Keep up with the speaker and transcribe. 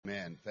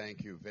Amen.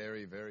 Thank you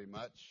very, very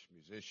much.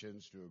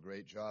 Musicians do a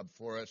great job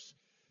for us.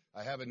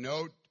 I have a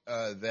note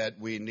that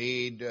we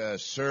need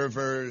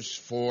servers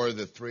for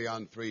the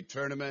 3-on-3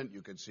 tournament.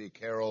 You can see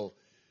Carol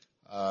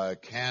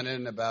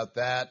Cannon about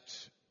that.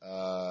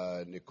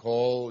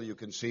 Nicole, you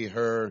can see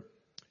her,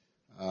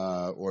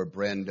 or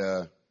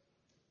Brenda,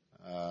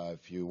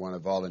 if you want to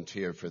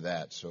volunteer for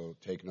that. So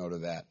take note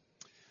of that.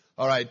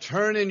 All right,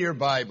 turn in your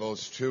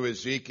Bibles to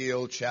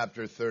Ezekiel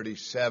chapter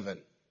 37.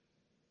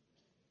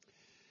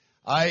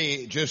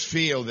 I just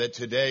feel that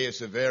today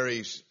is a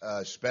very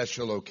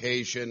special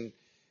occasion,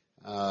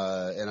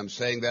 and I'm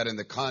saying that in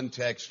the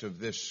context of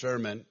this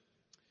sermon,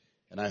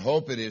 and I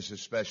hope it is a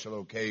special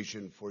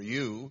occasion for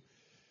you.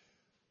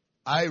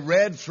 I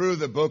read through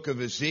the book of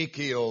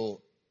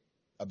Ezekiel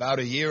about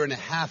a year and a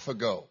half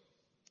ago.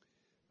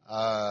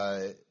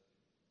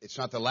 It's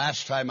not the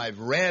last time I've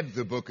read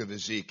the book of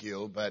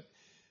Ezekiel, but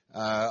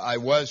I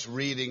was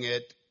reading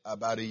it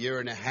about a year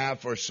and a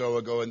half or so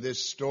ago, and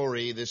this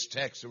story, this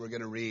text that we're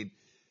going to read,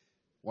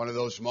 one of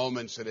those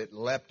moments that it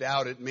leapt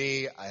out at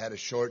me. I had a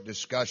short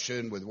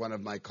discussion with one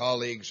of my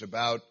colleagues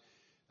about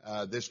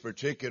this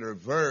particular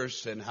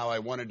verse and how I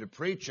wanted to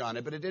preach on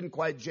it, but it didn't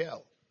quite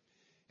gel.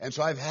 And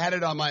so I've had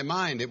it on my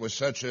mind. It was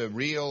such a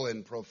real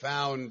and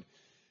profound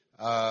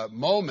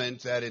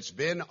moment that it's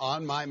been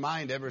on my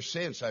mind ever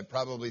since. I've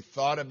probably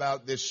thought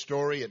about this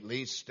story at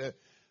least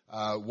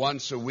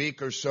once a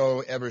week or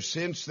so ever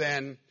since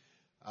then.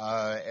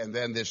 And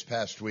then this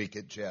past week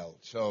it gelled.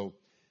 So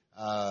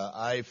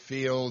I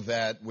feel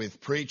that with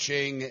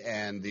preaching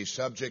and the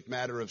subject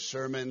matter of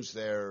sermons,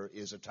 there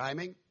is a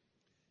timing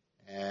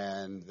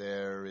and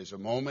there is a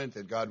moment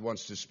that God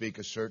wants to speak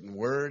a certain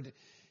word.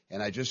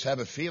 And I just have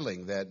a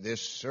feeling that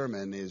this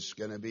sermon is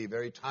going to be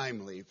very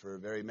timely for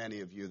very many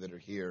of you that are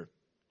here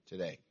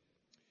today.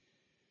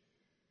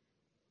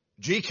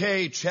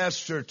 G.K.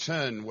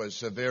 Chesterton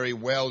was a very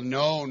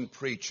well-known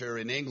preacher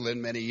in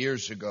England many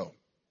years ago.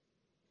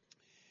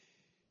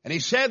 And he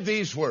said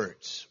these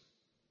words.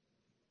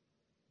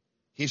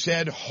 He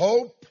said,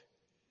 "Hope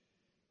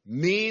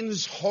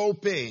means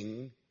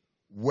hoping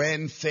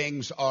when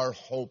things are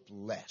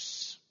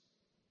hopeless."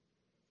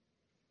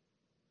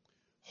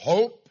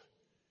 Hope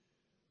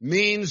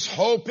means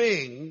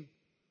hoping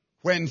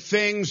when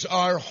things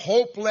are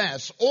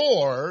hopeless,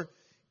 or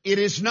it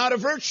is not a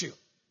virtue.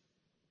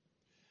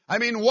 I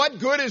mean, what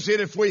good is it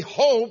if we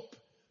hope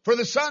for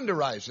the sun to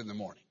rise in the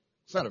morning?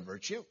 It's not a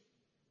virtue.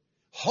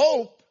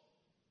 Hope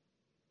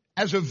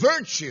as a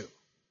virtue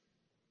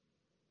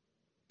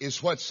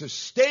is what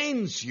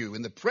sustains you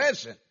in the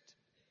present.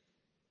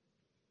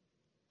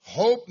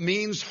 Hope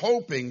means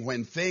hoping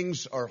when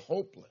things are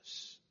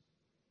hopeless.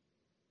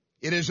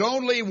 It is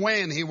only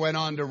when, he went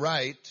on to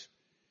write,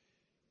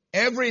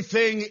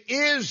 everything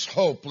is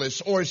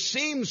hopeless or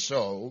seems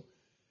so,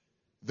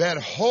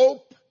 that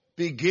hope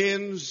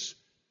begins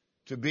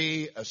to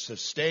be a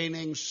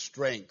sustaining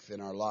strength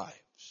in our lives.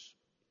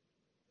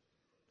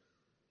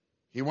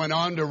 He went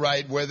on to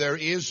write, where there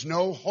is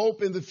no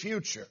hope in the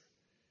future,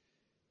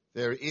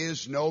 there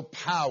is no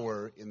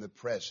power in the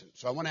present.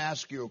 So I want to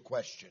ask you a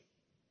question.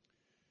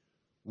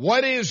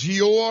 What is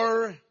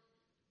your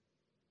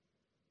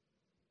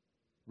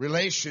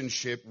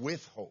relationship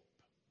with hope?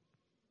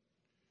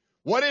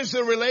 What is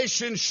the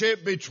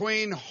relationship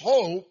between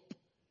hope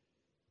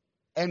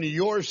and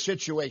your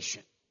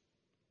situation?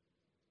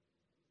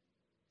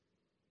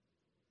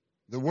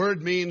 The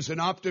word means an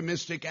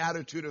optimistic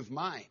attitude of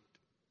mind,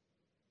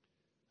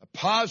 a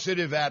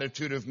positive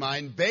attitude of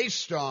mind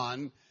based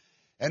on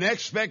an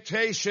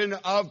expectation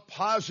of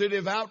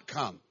positive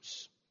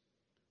outcomes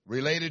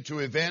related to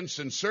events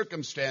and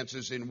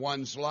circumstances in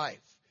one's life.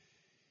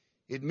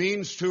 It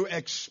means to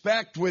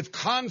expect with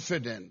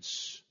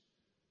confidence,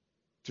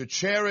 to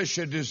cherish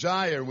a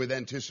desire with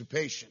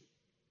anticipation.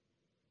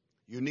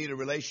 You need a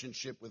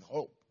relationship with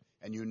hope,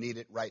 and you need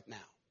it right now.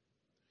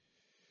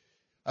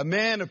 A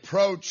man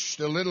approached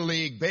a Little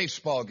League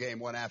baseball game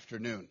one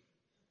afternoon,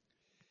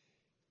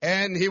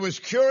 and he was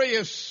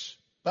curious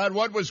about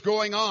what was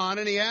going on,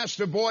 and he asked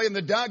a boy in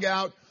the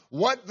dugout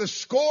what the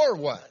score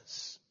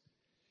was.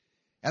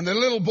 And the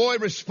little boy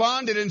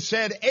responded and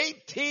said,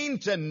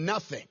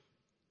 18-0,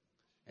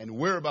 and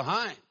we're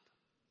behind.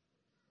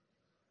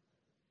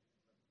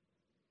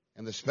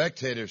 And the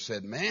spectator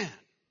said, man,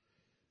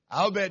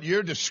 I'll bet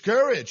you're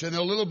discouraged. And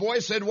the little boy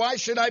said, why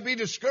should I be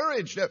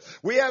discouraged?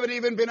 We haven't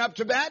even been up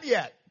to bat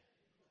yet.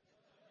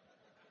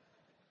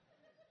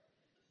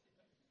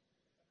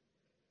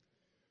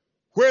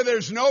 Where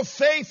there's no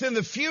faith in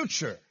the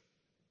future,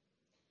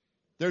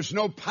 there's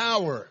no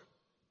power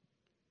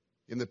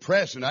in the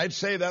present. I'd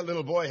say that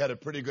little boy had a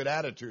pretty good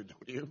attitude,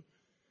 don't you?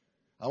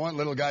 I want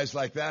little guys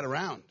like that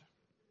around.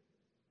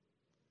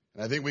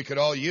 And I think we could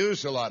all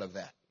use a lot of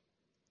that.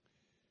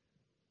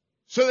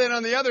 So then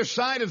on the other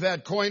side of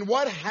that coin,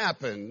 what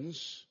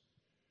happens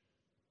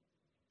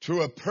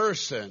to a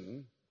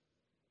person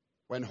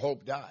when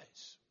hope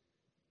dies?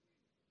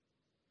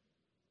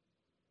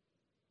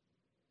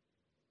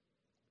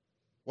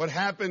 What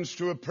happens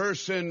to a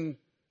person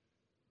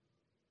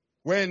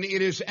when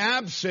it is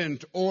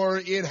absent or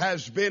it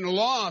has been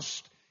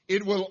lost,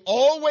 it will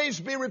always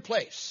be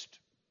replaced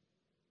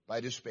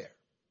by despair.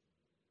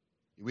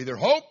 You either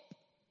hope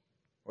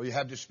or you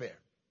have despair.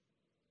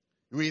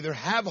 You either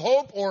have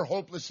hope or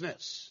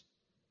hopelessness.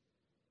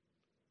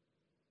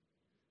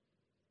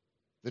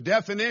 The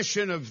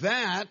definition of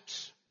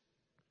that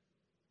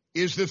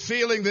is the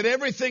feeling that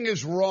everything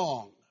is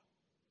wrong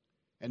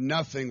and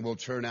nothing will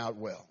turn out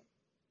well.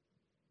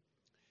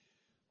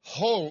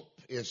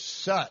 Hope is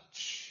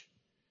such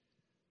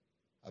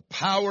a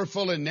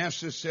powerful and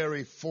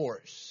necessary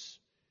force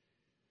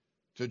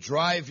to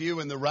drive you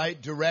in the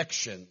right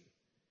direction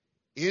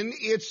in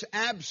its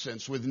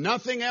absence, with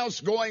nothing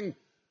else going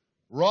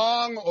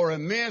wrong or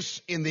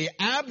amiss. In the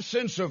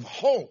absence of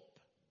hope,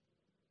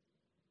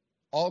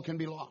 all can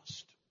be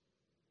lost.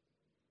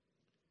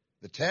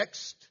 The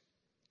text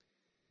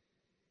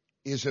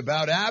is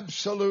about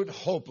absolute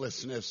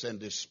hopelessness and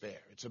despair.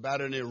 It's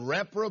about an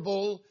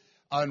irreparable,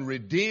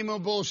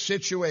 unredeemable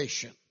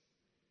situation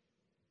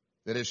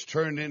that has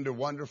turned into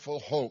wonderful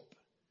hope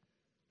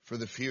for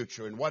the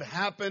future. And what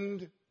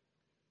happened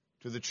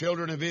to the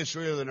children of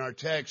Israel in our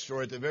text,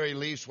 or at the very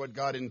least what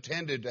God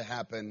intended to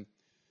happen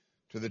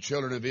to the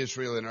children of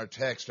Israel in our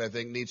text, I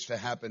think needs to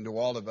happen to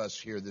all of us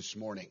here this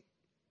morning.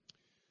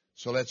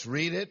 So let's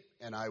read it,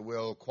 and I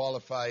will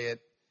qualify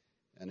it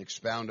and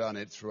expound on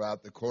it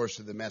throughout the course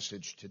of the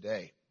message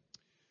today.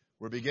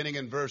 We're beginning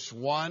in verse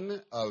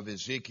 1 of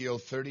Ezekiel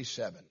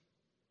 37.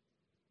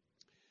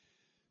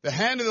 The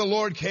hand of the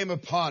Lord came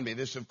upon me.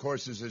 This, of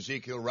course, is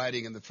Ezekiel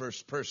writing in the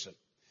first person.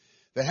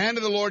 The hand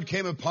of the Lord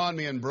came upon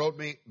me and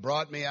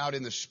brought me out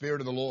in the spirit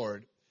of the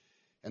Lord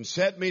and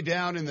set me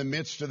down in the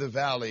midst of the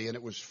valley, and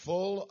it was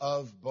full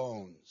of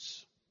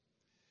bones.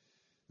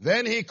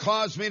 Then he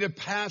caused me to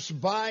pass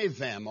by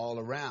them all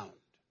around.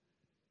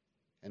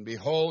 And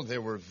behold,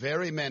 there were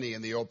very many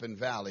in the open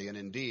valley, and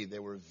indeed they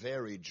were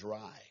very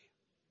dry.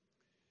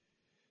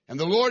 And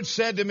the Lord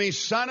said to me,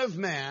 Son of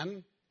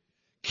man,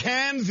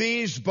 can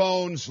these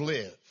bones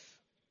live?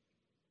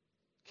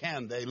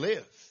 Can they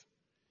live?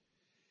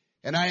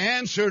 And I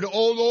answered,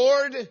 O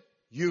Lord,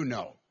 you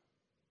know.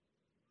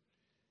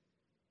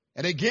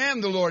 And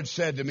again the Lord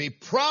said to me,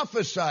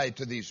 prophesy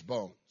to these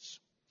bones,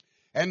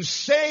 and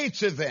say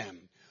to them,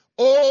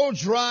 O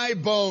dry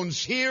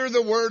bones, hear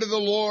the word of the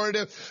Lord.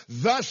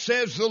 Thus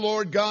says the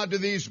Lord God to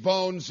these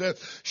bones,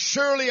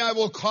 surely I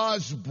will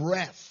cause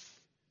breath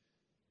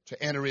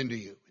to enter into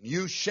you, and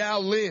you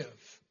shall live.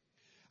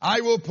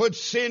 I will put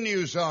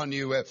sinews on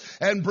you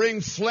and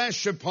bring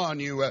flesh upon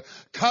you,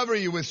 cover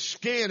you with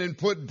skin and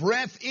put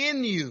breath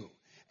in you,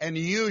 and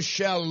you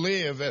shall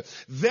live.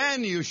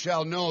 Then you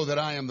shall know that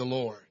I am the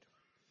Lord.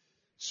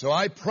 So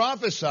I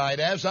prophesied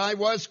as I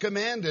was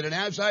commanded, and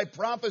as I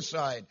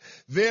prophesied,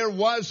 there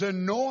was a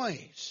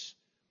noise,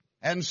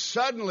 and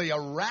suddenly a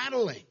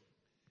rattling,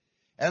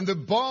 and the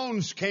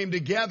bones came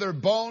together,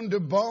 bone to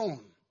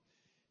bone.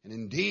 And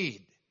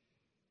indeed,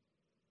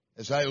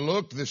 as I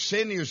looked, the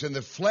sinews and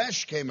the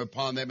flesh came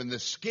upon them, and the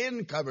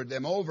skin covered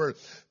them over,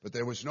 but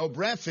there was no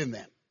breath in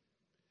them.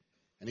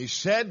 And he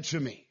said to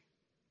me,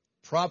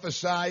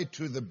 prophesy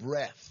to the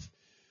breath.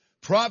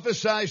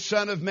 Prophesy,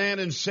 Son of man,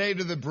 and say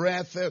to the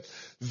breath,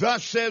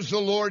 thus says the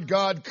Lord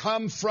God,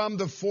 come from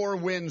the four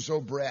winds, O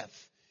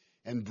breath,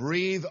 and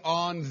breathe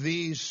on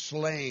these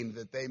slain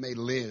that they may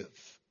live.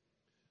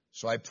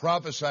 So I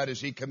prophesied as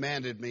he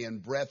commanded me,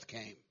 and breath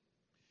came,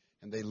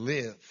 and they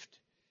lived.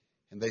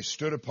 And they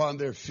stood upon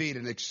their feet,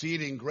 an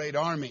exceeding great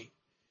army.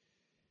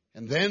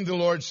 And then the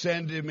Lord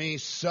said to me,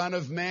 Son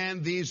of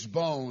man, these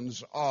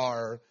bones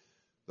are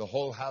the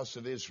whole house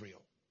of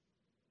Israel.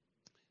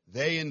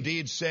 They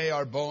indeed say,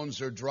 our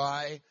bones are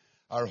dry,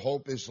 our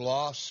hope is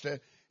lost,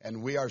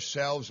 and we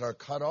ourselves are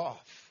cut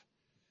off.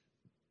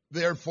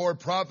 Therefore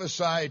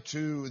prophesy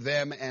to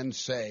them and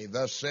say,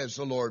 thus says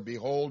the Lord,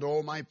 behold,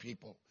 O my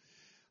people,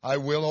 I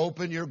will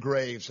open your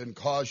graves and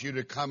cause you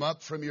to come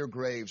up from your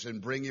graves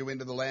and bring you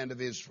into the land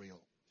of Israel.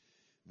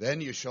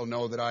 Then you shall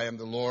know that I am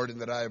the Lord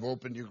and that I have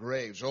opened your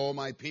graves, O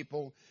my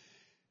people,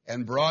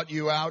 and brought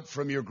you out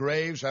from your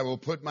graves. I will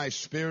put my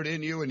spirit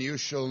in you and you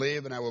shall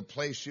live, and I will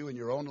place you in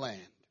your own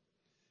land.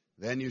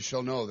 Then you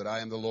shall know that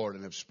I am the Lord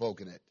and have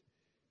spoken it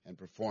and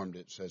performed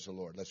it, says the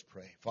Lord. Let's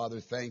pray. Father,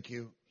 thank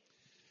you.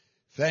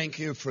 Thank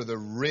you for the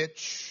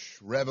rich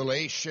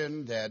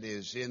revelation that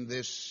is in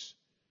this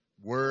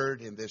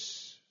word, in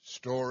this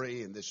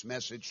story, in this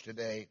message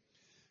today.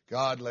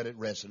 God, let it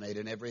resonate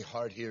in every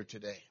heart here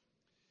today.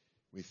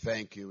 We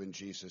thank you in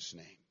Jesus'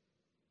 name.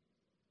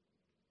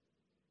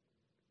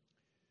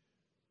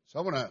 So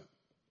I want to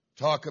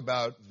talk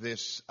about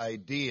this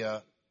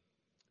idea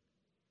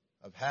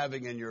of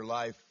having in your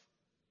life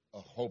a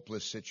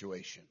hopeless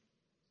situation.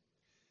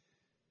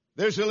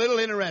 There's a little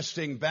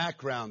interesting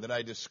background that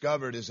I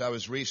discovered as I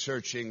was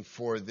researching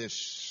for this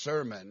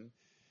sermon,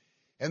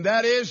 and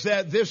that is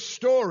that this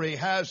story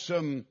has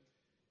some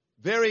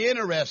very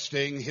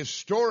interesting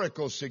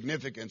historical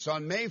significance.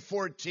 On May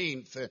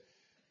 14th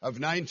of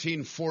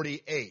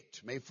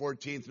 1948, May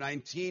 14th,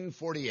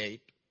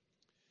 1948,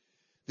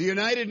 The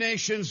United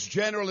Nations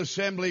General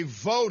Assembly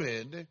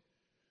voted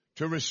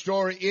to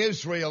restore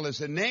Israel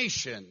as a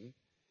nation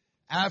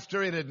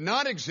after it had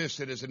not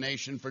existed as a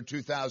nation for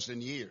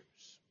 2,000 years.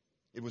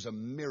 It was a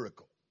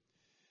miracle.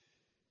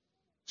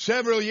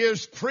 Several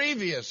years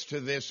previous to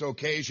this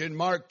occasion,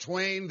 Mark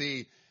Twain,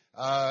 the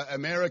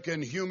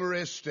American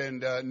humorist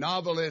and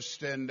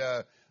novelist and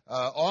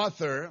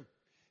author,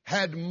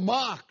 had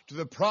mocked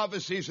the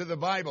prophecies of the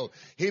Bible.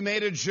 He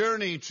made a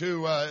journey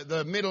to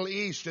the Middle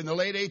East in the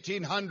late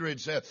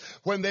 1800s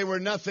when they were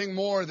nothing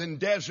more than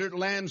desert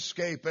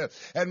landscape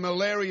and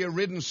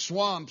malaria-ridden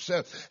swamps.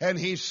 And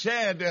he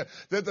said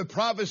that the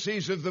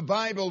prophecies of the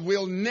Bible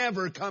will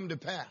never come to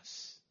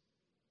pass.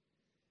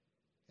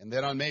 And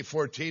then on May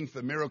 14th,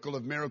 the miracle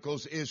of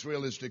miracles,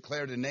 Israel is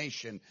declared a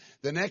nation.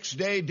 The next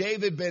day,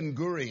 David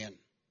Ben-Gurion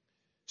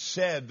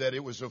said that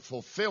it was a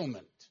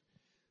fulfillment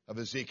of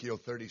Ezekiel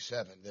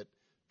 37, that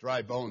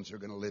dry bones are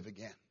going to live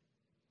again.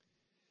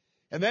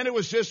 And then it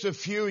was just a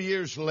few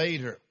years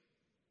later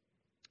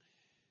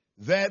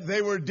that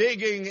they were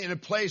digging in a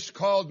place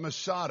called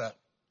Masada.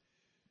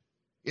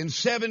 In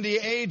 70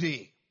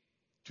 AD,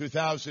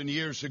 2,000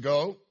 years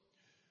ago,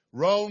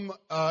 Rome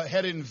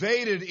had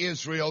invaded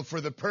Israel for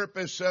the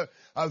purpose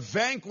of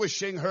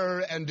vanquishing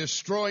her and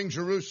destroying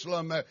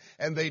Jerusalem,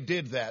 and they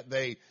did that.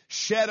 They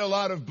shed a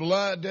lot of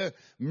blood,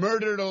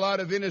 murdered a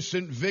lot of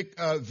innocent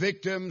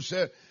victims,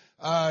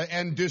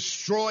 and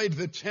destroyed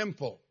the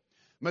temple.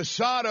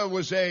 Masada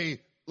was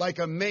like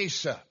a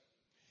mesa.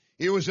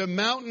 It was a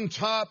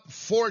mountaintop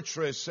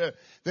fortress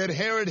that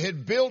Herod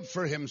had built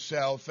for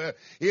himself.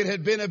 It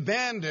had been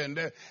abandoned,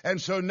 and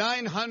so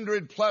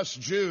 900 plus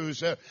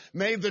Jews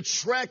made the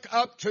trek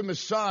up to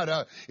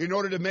Masada in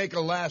order to make a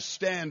last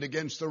stand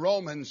against the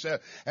Romans.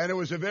 And it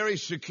was a very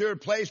secure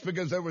place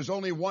because there was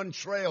only one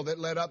trail that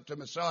led up to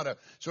Masada,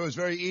 so it was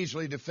very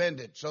easily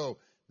defended. So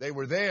they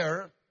were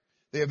there.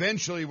 They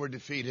eventually were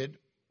defeated.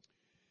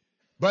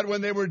 But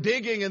when they were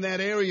digging in that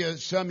area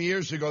some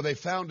years ago, they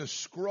found a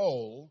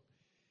scroll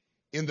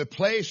in the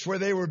place where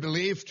they were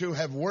believed to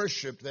have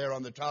worshipped there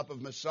on the top of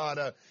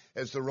Masada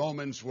as the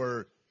Romans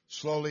were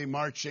slowly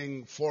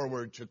marching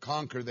forward to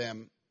conquer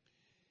them.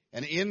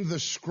 And in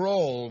the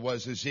scroll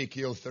was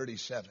Ezekiel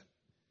 37.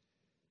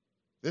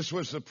 This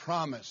was the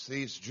promise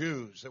these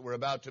Jews that were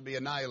about to be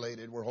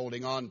annihilated were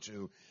holding on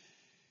to.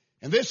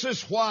 And this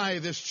is why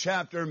this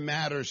chapter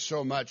matters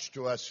so much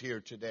to us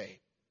here today.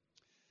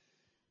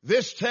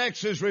 This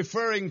text is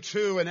referring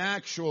to an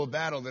actual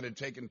battle that had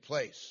taken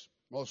place.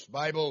 Most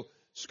Bible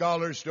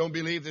scholars don't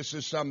believe this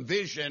is some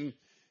vision,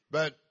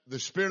 but the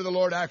Spirit of the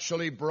Lord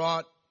actually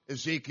brought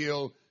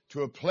Ezekiel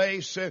to a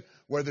place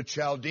where the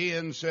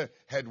Chaldeans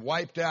had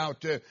wiped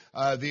out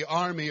the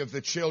army of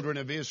the children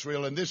of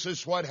Israel. And this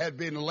is what had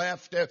been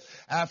left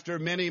after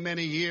many,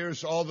 many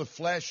years. All the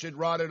flesh had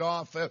rotted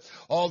off.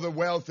 All the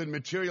wealth and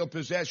material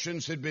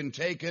possessions had been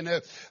taken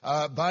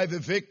by the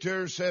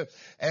victors.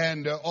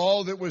 And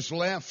all that was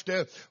left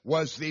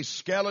was the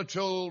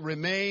skeletal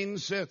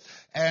remains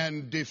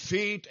and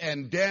defeat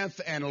and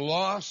death and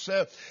loss.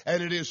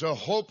 And it is a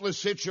hopeless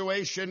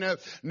situation.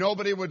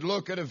 Nobody would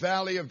look at a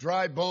valley of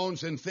dry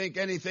bones and think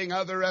anything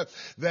other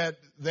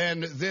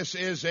than this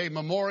is a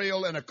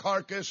memorial and a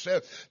carcass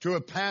to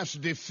a past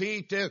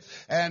defeat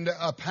and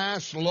a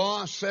past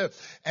loss.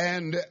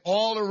 And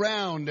all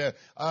around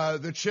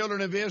the children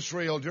of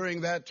Israel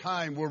during that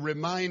time were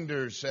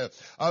reminders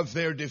of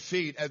their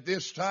defeat. At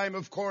this time,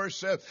 of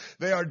course,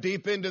 they are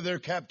deep into their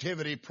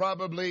captivity,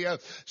 probably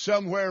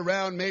somewhere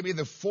around maybe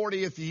the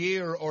 40th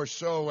year or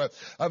so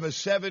of a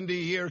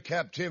 70-year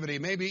captivity,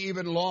 maybe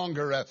even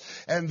longer.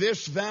 And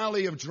this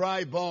valley of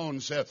dry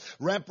bones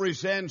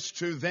represents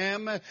to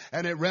them,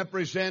 and it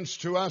represents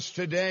to us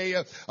today,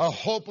 a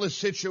hopeless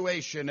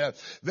situation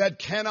that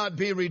cannot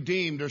be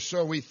redeemed, or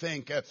so we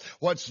think.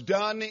 What's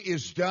done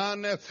is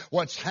done.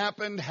 What's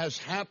happened has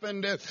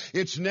happened.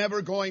 It's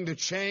never going to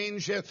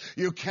change.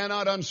 You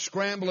cannot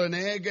unscramble an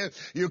egg.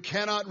 You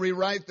cannot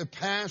rewrite the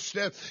past.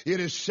 It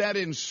is set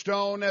in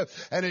stone,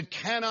 and it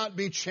cannot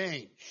be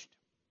changed.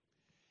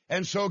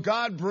 And so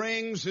God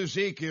brings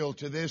Ezekiel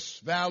to this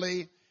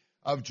valley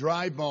of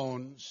dry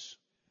bones.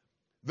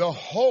 The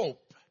hope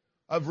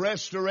of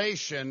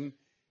restoration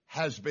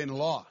has been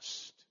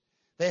lost.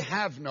 They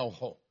have no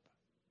hope.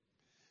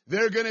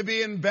 They're going to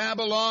be in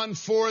Babylon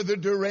for the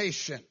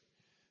duration.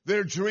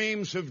 Their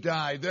dreams have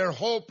died. Their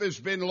hope has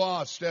been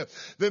lost.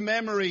 The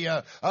memory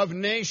of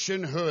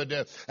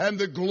nationhood and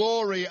the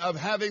glory of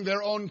having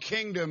their own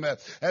kingdom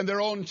and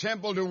their own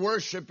temple to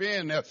worship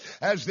in.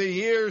 As the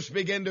years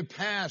begin to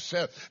pass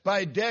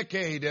by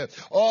decade,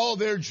 all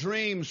their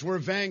dreams were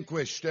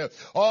vanquished.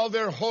 All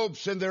their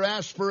hopes and their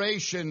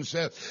aspirations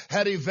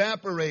had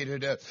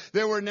evaporated.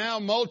 There were now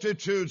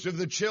multitudes of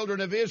the children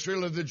of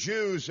Israel, of the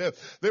Jews,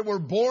 that were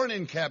born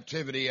in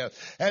captivity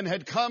and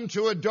had come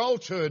to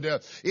adulthood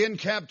in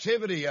captivity.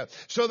 captivity.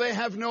 So they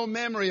have no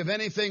memory of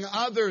anything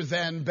other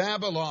than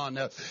Babylon.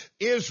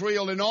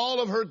 Israel in all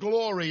of her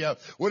glory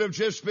would have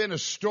just been a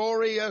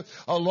story, a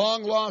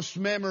long-lost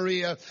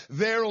memory.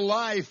 Their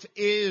life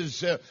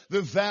is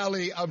the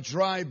valley of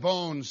dry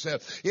bones.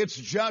 It's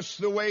just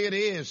the way it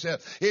is.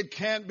 It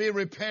can't be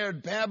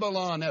repaired.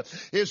 Babylon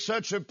is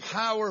such a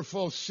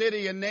powerful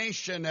city and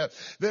nation.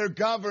 They're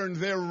governed,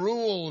 they're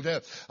ruled.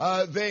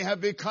 They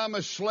have become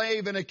a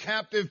slave and a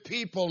captive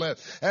people,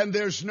 and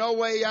there's no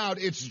way out.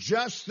 It's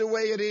just the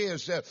way it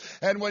is.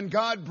 And when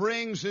God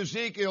brings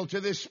Ezekiel to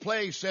this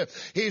place,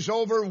 he's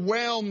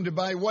overwhelmed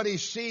by what he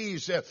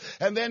sees.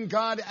 And then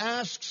God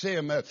asks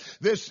him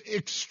this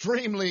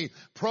extremely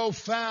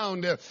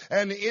profound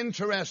and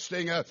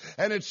interesting,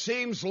 and it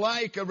seems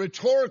like a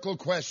rhetorical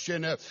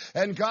question.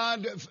 And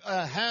God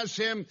has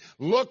him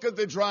look at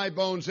the dry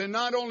bones, and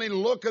not only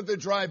look at the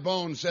dry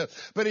bones,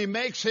 but he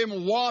makes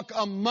him walk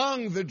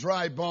among the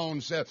dry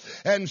bones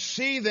and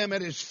see them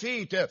at his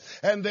feet.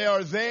 And they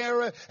are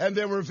there, and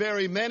there were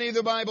very many,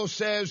 the Bible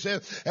says,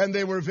 and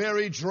they were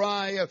very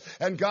dry.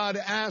 And God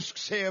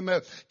asks him,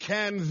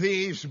 can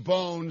these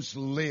bones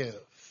live?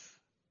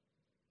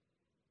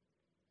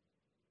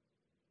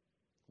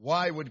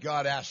 Why would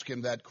God ask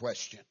him that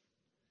question?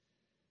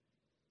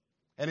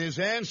 And his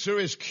answer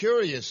is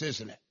curious,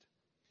 isn't it?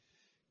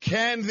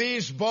 Can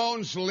these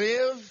bones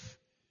live?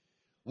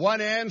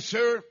 One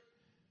answer,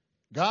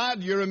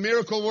 God, you're a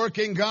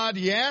miracle-working God,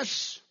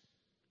 yes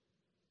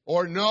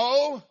or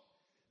no.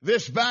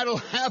 This battle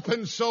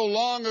happened so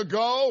long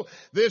ago.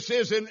 This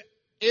is an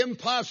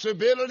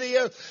impossibility.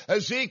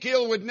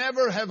 Ezekiel would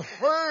never have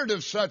heard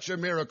of such a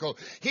miracle.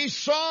 He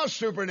saw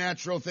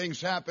supernatural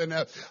things happen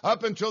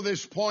up until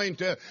this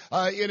point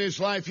in his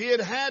life. He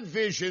had had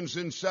visions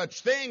and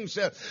such things,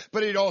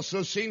 but he'd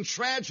also seen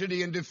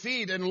tragedy and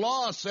defeat and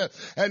loss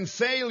and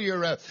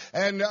failure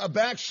and a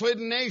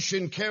backslidden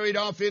nation carried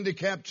off into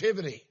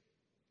captivity.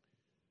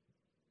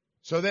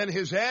 So then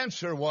his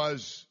answer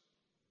was,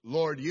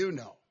 Lord, you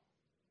know.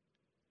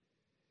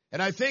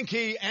 And I think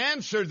he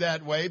answered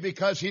that way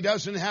because he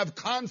doesn't have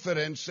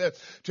confidence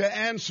to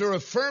answer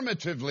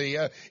affirmatively.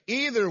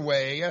 Either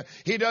way,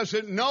 he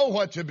doesn't know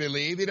what to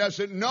believe. He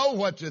doesn't know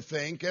what to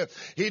think.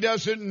 He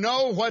doesn't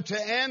know what to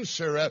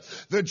answer.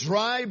 The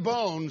dry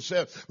bones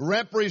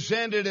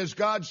represented, as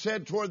God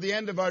said toward the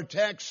end of our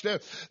text,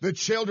 the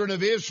children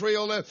of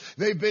Israel.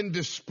 They've been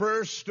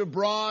dispersed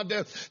abroad.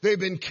 They've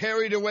been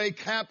carried away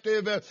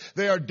captive.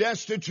 They are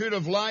destitute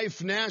of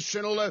life,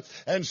 national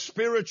and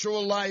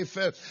spiritual life.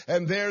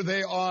 And there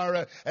they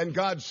are, and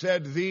God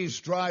said,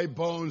 these dry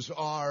bones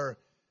are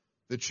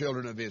the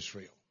children of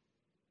Israel.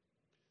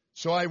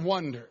 So I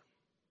wonder,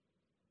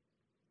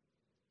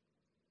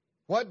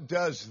 what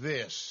does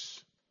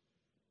this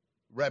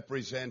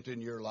represent in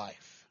your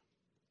life?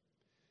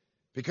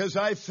 Because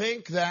I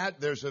think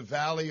that there's a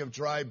valley of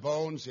dry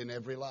bones in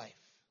every life.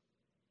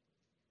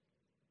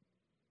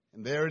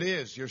 And there it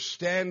is. You're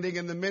standing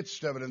in the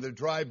midst of it, and the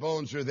dry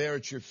bones are there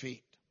at your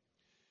feet.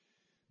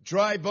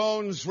 Dry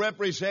bones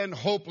represent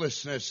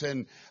hopelessness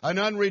and an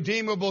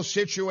unredeemable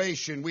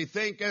situation. We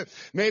think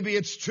maybe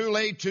it's too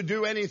late to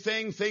do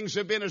anything. Things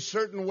have been a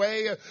certain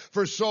way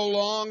for so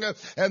long,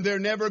 and they're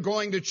never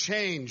going to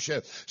change.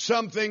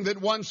 Something that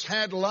once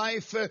had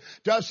life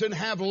doesn't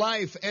have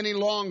life any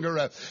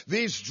longer.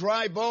 These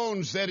dry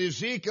bones that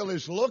Ezekiel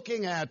is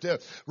looking at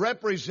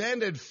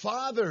represented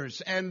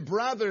fathers and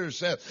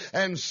brothers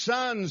and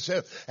sons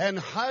and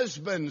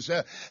husbands,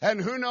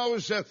 and who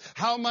knows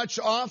how much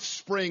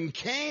offspring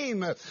came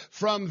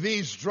from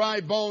these dry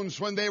bones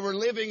when they were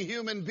living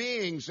human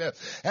beings,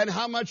 and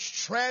how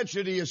much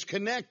tragedy is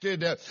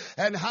connected,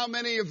 and how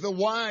many of the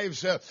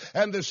wives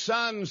and the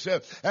sons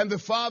and the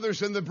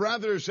fathers and the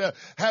brothers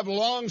have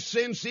long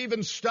since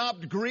even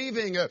stopped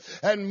grieving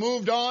and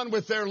moved on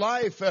with their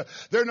life.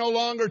 They're no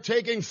longer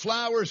taking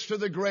flowers to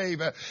the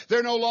grave.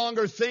 They're no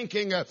longer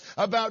thinking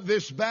about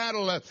this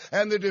battle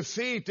and the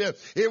defeat.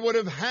 It would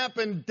have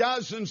happened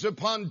dozens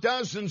upon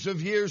dozens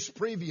of years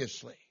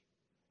previously.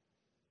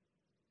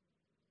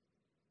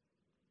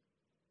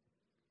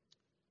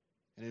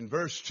 And in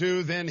verse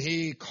 2, then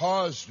the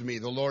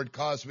Lord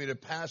caused me to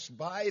pass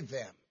by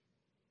them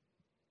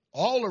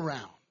all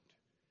around.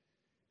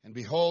 And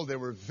behold, there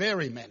were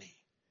very many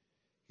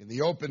in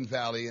the open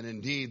valley, and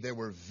indeed they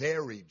were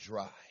very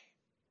dry.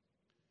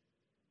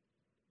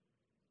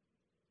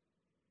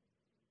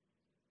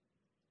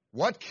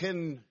 What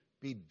can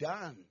be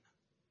done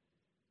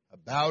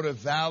about a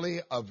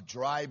valley of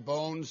dry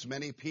bones?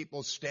 Many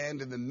people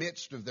stand in the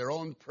midst of their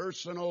own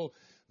personal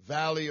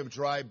valley of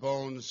dry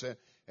bones,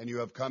 and you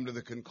have come to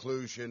the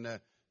conclusion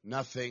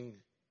nothing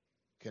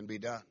can be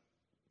done.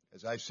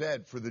 As I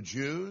said, for the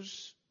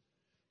Jews,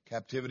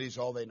 captivity is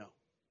all they know.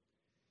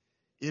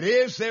 It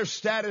is their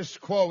status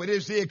quo. It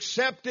is the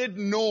accepted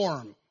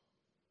norm.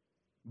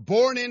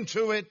 Born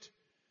into it,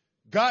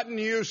 gotten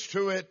used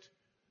to it.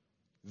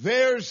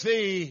 There's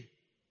the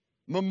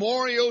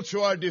memorial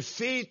to our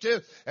defeat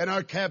and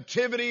our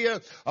captivity,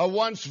 a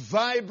once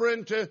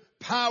vibrant,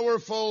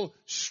 powerful,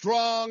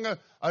 strong,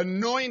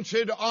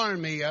 anointed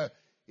army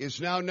is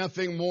now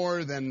nothing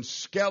more than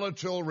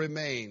skeletal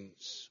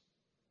remains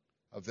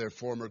of their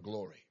former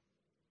glory.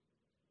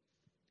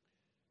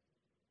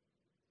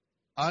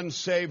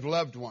 Unsaved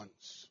loved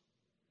ones.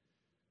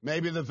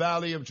 Maybe the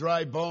valley of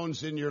dry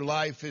bones in your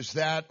life is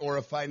that, or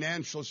a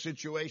financial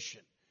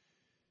situation.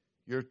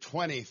 You're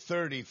 20,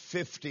 30,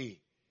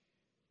 50,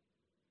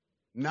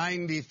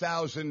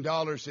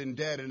 $90,000 in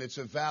debt, and it's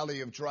a valley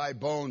of dry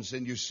bones,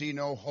 and you see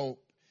no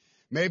hope.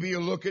 Maybe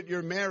you look at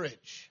your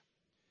marriage.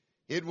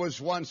 It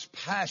was once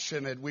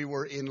passionate. We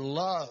were in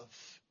love.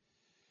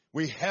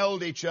 We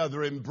held each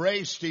other,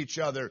 embraced each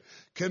other,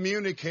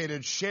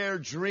 communicated,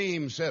 shared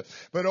dreams.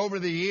 But over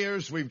the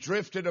years, we've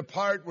drifted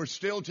apart. We're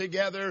still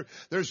together.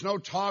 There's no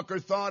talk or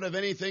thought of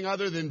anything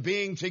other than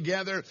being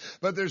together.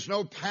 But there's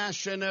no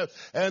passion.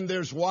 And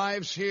there's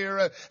wives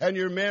here. And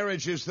your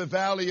marriage is the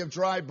valley of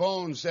dry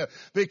bones.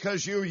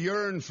 Because you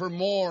yearn for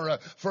more,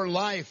 for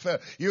life.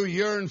 You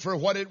yearn for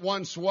what it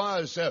once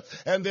was.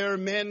 And there are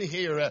men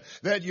here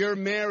that your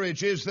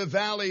marriage is the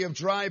valley of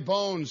dry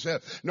bones.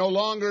 No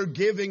longer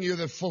giving you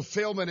the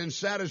fulfillment and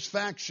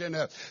satisfaction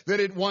that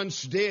it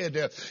once did.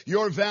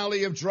 Your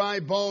valley of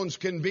dry bones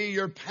can be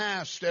your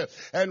past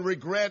and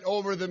regret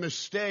over the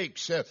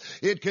mistakes.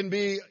 It can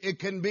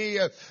be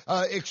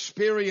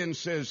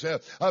experiences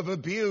of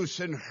abuse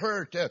and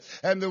hurt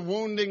and the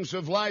woundings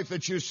of life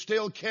that you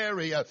still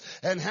carry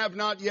and have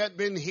not yet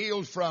been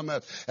healed from.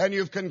 And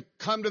you've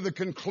come to the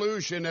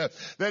conclusion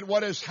that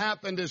what has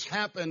happened,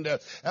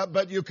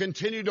 but you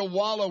continue to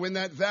wallow in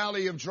that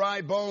valley of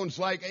dry bones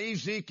like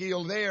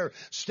Ezekiel there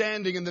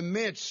standing in the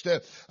midst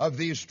of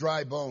these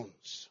dry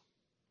bones.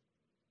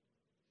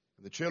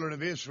 The children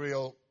of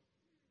Israel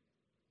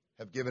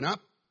have given up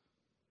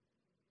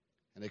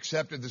and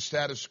accepted the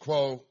status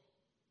quo,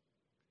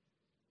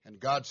 and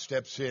God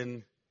steps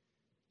in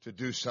to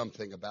do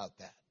something about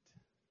that.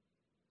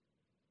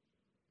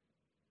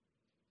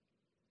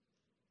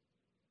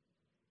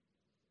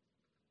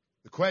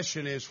 The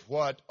question is,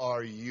 what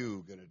are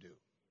you going to do?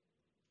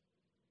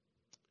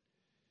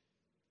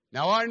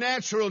 Now, our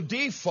natural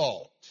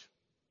default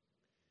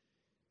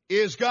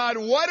is, God,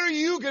 what are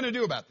you going to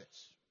do about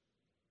this?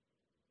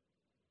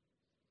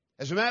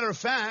 As a matter of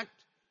fact,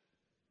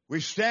 we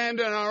stand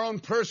in our own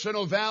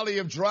personal valley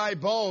of dry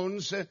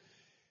bones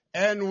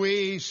and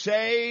we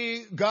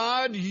say,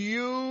 God,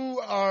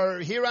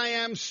 here I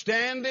am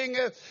standing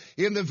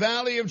in the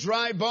valley of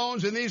dry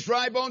bones, and these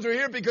dry bones are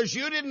here because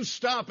you didn't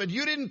stop it.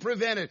 You didn't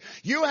prevent it.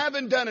 You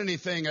haven't done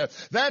anything.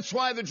 That's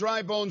why the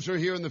dry bones are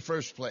here in the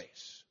first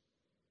place.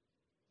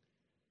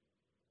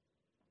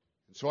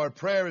 So our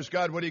prayer is,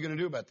 God, what are you going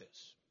to do about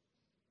this?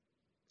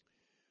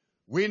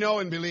 We know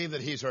and believe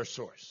that He's our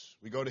source.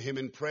 We go to Him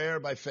in prayer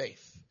by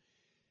faith.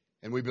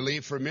 And we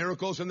believe for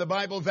miracles, and the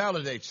Bible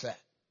validates that.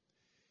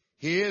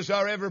 He is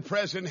our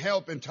ever-present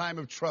help in time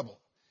of trouble.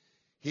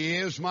 He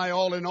is my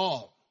all in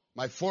all,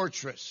 my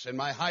fortress and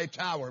my high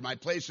tower, my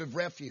place of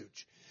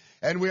refuge.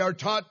 And we are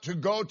taught to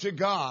go to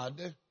God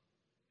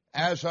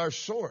as our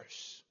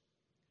source.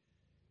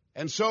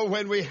 And so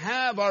when we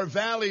have our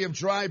valley of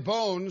dry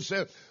bones,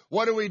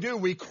 what do?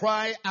 We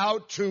cry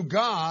out to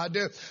God.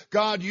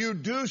 God, you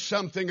do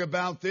something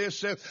about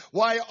this.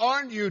 Why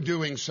aren't you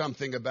doing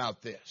something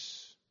about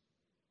this?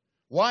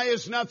 Why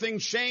is nothing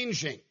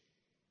changing?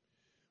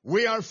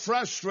 We are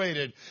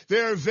frustrated.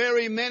 There are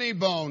very many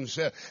bones,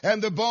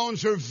 and the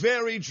bones are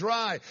very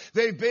dry.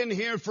 They've been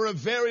here for a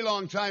very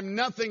long time.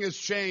 Nothing has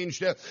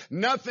changed.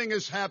 Nothing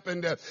has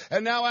happened.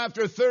 And now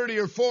after 30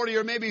 or 40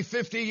 or maybe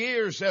 50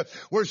 years,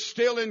 we're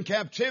still in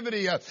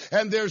captivity,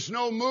 and there's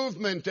no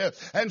movement.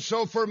 And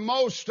so for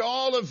most,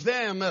 all of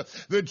them,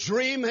 the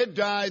dream had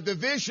died, the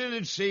vision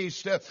had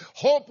ceased,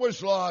 hope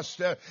was lost,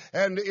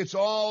 and it's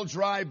all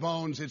dry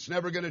bones. It's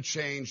never going to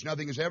change.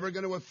 Nothing is ever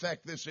going to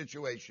affect this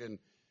situation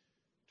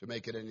to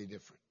make it any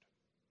different.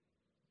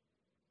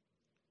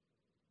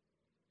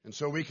 And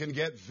so we can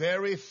get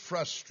very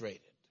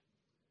frustrated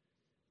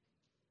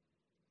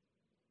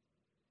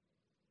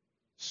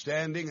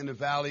standing in a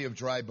valley of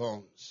dry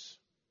bones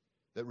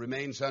that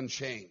remains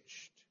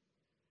unchanged.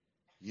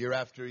 Year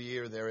after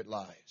year, there it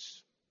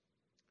lies.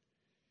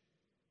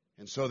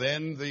 And so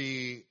then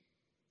the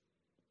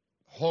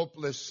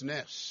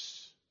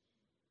hopelessness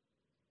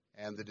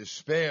and the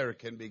despair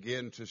can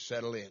begin to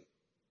settle in.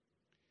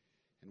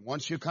 And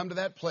once you come to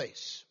that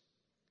place,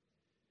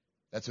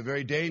 that's a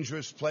very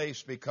dangerous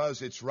place,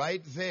 because it's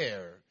right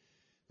there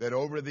that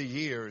over the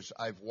years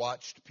I've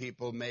watched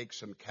people make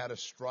some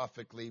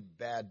catastrophically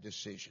bad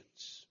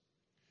decisions.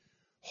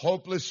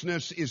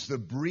 Hopelessness is the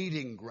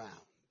breeding ground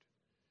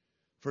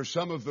for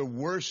some of the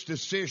worst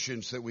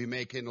decisions that we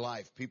make in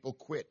life. People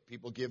quit.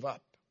 People give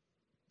up.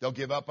 They'll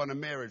give up on a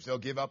marriage. They'll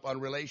give up on a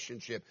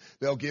relationship.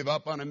 They'll give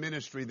up on a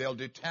ministry. They'll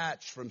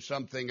detach from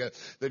something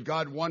that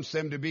God wants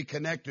them to be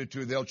connected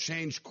to. They'll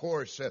change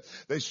course.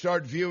 They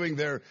start viewing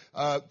their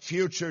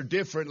future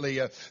differently.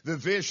 The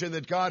vision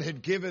that God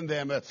had given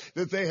them,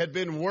 that they had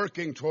been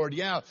working toward.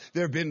 Yeah,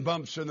 there have been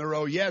bumps in the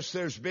road. Yes,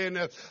 there's been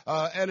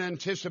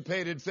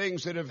unanticipated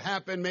things that have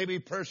happened, maybe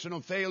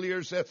personal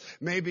failures,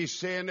 maybe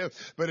sin.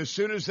 But as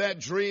soon as that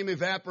dream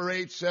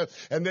evaporates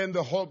and then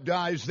the hope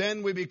dies,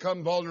 then we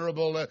become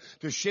vulnerable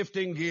to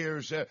shifting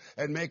gears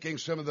and making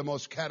some of the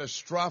most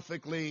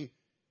catastrophically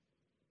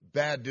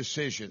bad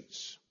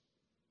decisions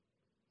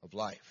of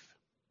life.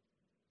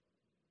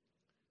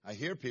 I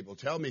hear people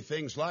tell me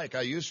things like,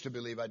 I used to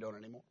believe, I don't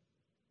anymore.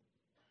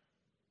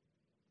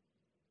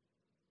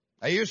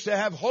 I used to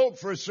have hope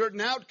for a certain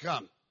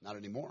outcome. Not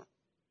anymore.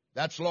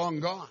 That's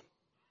long gone.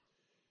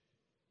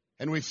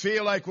 And we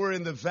feel like we're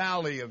in the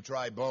valley of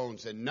dry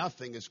bones and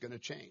nothing is going to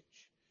change.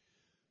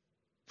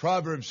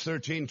 Proverbs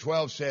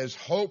 13:12 says,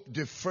 hope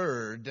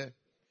deferred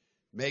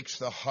makes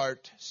the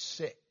heart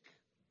sick.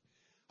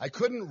 I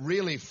couldn't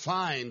really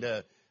find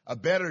a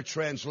better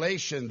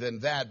translation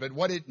than that, but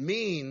what it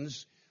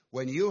means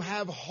when you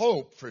have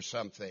hope for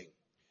something,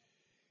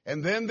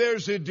 and then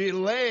there's a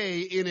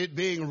delay in it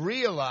being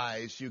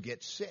realized, you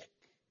get sick,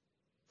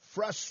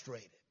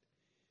 frustrated.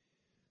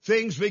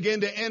 Things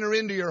begin to enter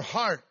into your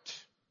heart.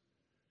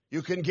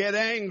 You can get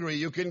angry.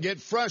 You can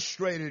get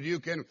frustrated. You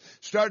can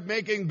start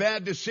making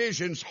bad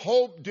decisions.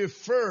 Hope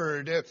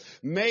deferred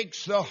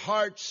makes the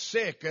heart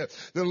sick.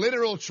 The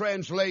literal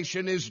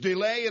translation is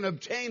delay in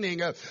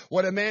obtaining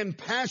what a man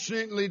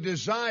passionately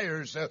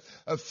desires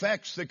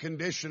affects the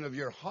condition of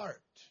your heart.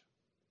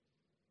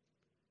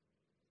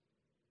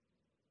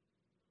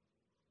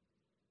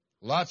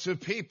 Lots of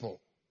people,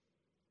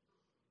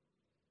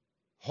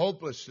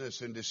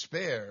 hopelessness and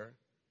despair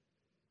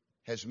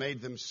has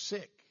made them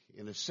sick.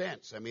 In a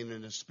sense, I mean,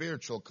 in a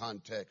spiritual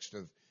context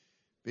of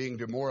being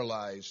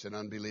demoralized and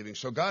unbelieving.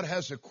 So God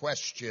has a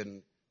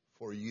question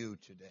for you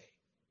today.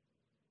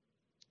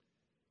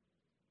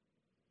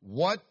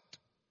 What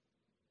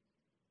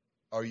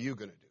are you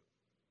going to do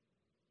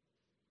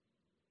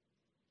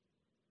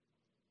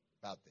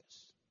about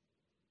this?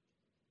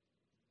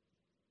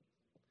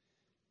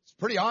 It's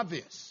pretty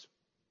obvious,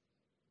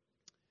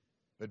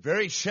 but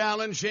very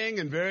challenging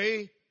and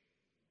very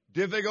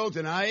difficult,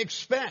 and I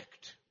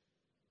expect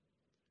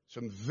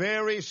some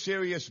very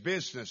serious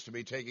business to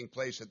be taking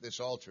place at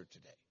this altar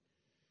today.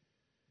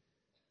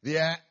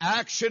 The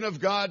action of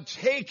God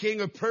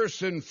taking a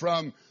person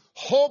from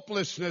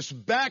hopelessness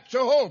back to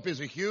hope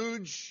is a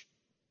huge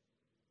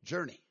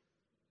journey.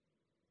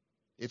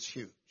 It's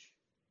huge.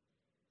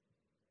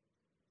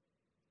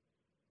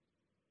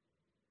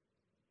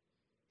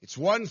 It's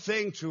one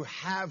thing to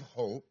have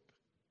hope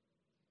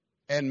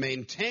and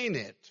maintain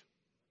it.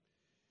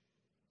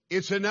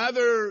 It's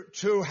another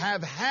to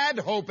have had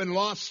hope and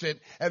lost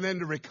it and then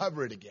to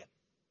recover it again.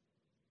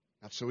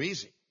 Not so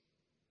easy.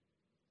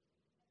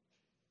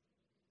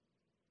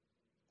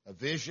 A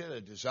vision, a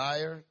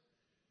desire,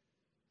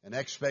 an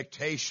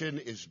expectation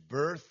is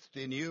birthed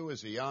in you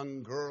as a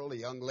young girl, a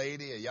young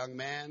lady, a young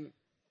man.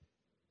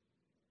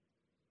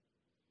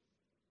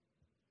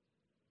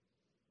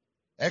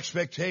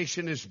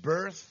 Expectation is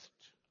birthed.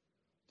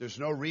 There's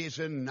no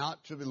reason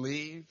not to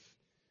believe.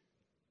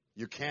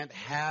 You can't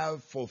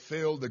have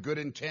fulfilled the good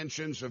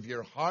intentions of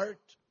your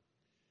heart.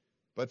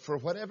 But for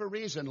whatever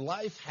reason,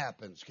 life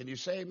happens. Can you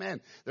say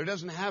amen? There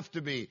doesn't have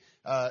to be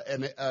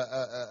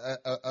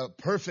a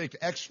perfect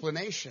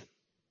explanation.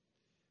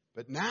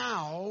 But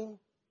now,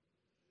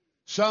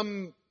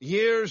 some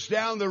years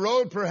down the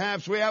road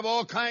perhaps, we have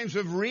all kinds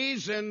of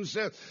reasons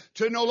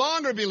to no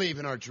longer believe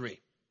in our dream.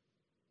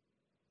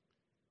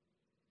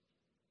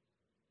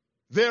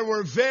 There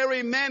were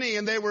very many,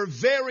 and they were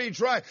very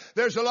dry.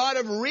 There's a lot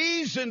of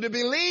reason to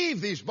believe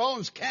these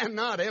bones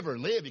cannot ever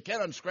live. You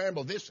can't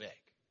unscramble this egg.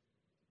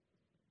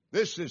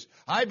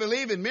 I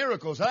believe in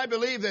miracles. I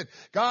believe that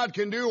God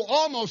can do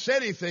almost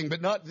anything,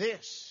 but not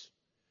this.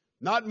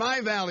 Not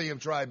my valley of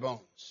dry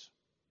bones.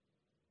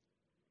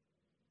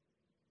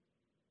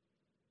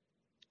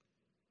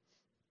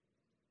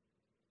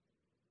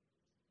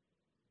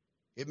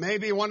 It may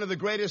be one of the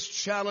greatest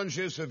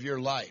challenges of your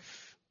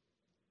life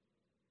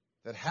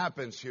that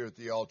happens here at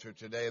the altar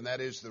today, and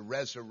that is the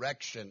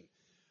resurrection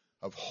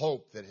of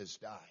hope that has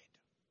died.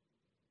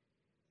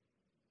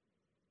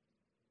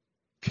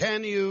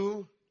 Can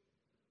you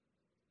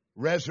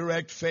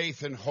resurrect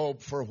faith and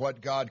hope for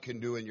what God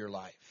can do in your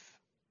life?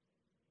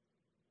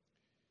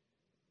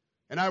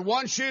 And I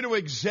want you to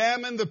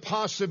examine the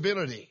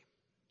possibility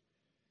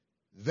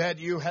that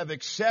you have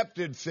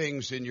accepted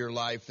things in your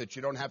life that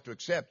you don't have to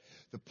accept.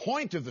 The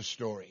point of the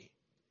story,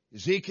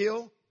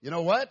 Ezekiel, you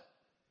know what?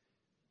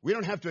 We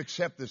don't have to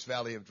accept this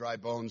valley of dry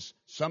bones.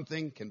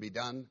 Something can be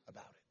done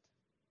about it.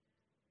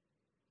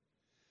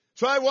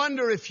 So I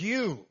wonder if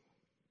you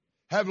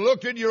have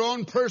looked at your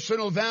own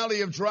personal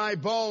valley of dry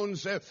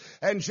bones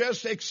and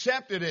just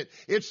accepted it.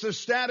 It's the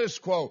status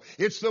quo.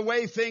 It's the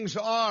way things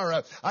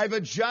are. I've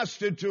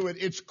adjusted to it.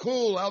 It's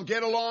cool. I'll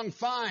get along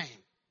fine.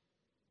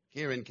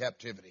 here in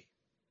captivity.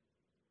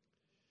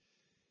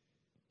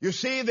 You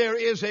see, there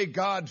is a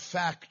God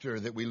factor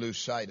that we lose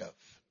sight of.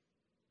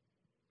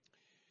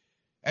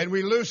 And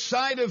we lose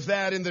sight of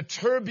that in the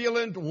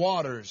turbulent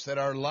waters that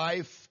our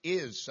life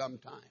is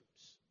sometimes.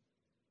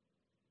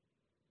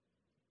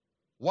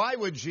 Why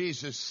would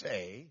Jesus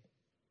say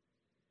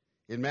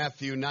in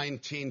Matthew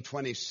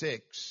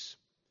 19:26,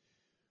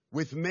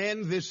 with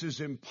men this is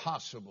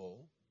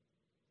impossible,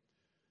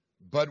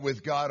 but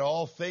with God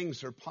all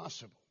things are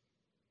possible?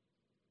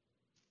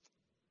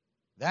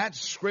 That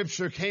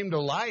scripture came to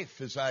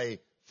life as I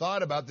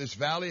thought about this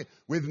valley.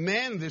 With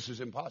men this is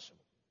impossible.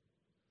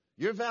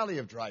 Your valley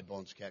of dry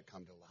bones can't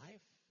come to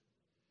life.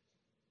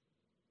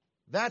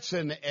 That's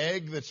an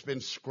egg that's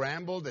been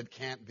scrambled that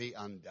can't be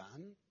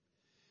undone.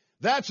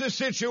 That's a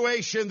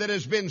situation that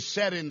has been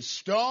set in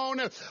stone.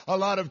 A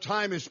lot of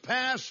time has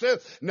passed.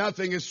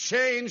 Nothing has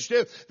changed.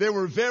 There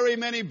were very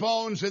many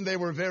bones and they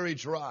were very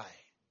dry.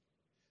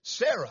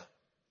 Sarah,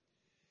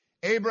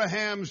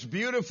 Abraham's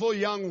beautiful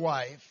young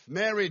wife,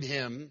 married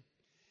him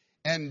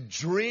and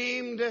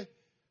dreamed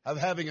of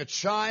having a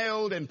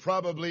child and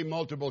probably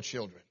multiple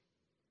children.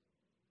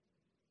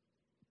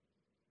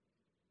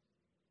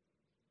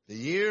 The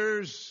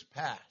years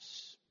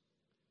pass.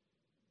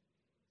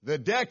 The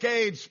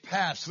decades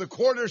pass. The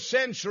quarter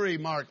century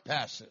mark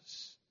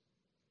passes.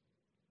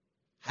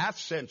 Half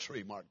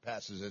century mark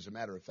passes, as a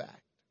matter of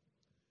fact.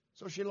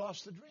 So she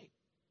lost the dream.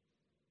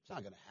 It's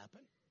not going to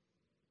happen.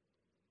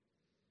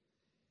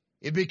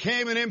 It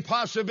became an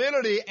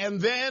impossibility.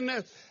 And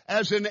then,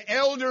 as an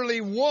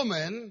elderly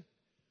woman,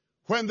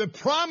 when the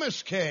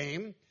promise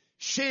came,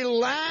 she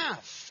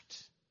laughed.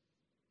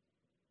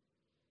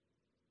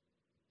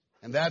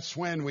 And that's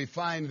when we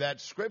find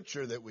that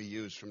scripture that we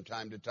use from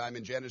time to time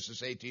in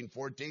Genesis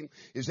 18:14.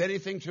 Is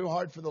anything too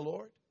hard for the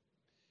Lord?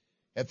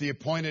 At the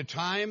appointed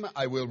time,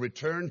 I will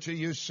return to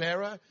you,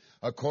 Sarah,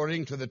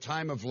 according to the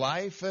time of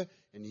life,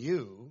 and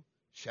you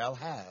shall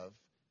have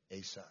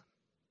a son.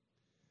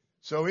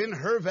 So in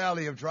her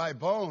valley of dry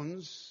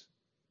bones,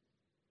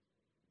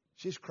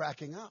 she's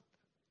cracking up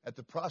at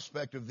the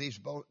prospect of these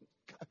bones.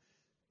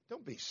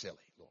 Don't be silly,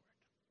 Lord.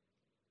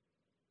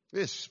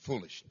 This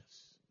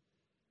foolishness.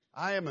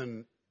 I am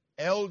an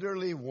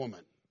elderly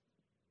woman.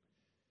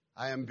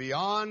 I am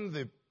beyond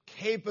the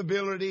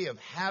capability of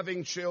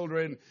having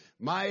children.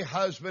 My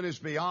husband is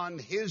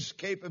beyond his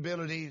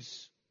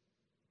capabilities.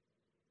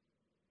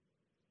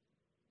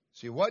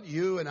 See, what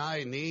you and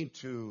I need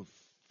to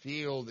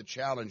feel the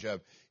challenge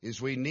of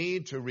is we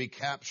need to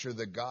recapture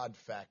the God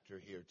factor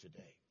here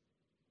today.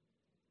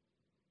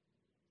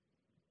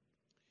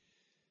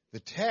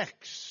 The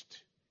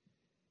text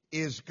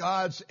is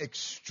God's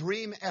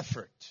extreme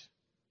effort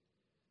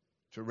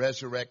to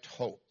resurrect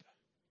hope.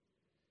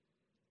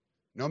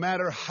 No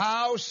matter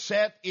how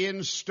set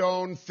in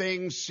stone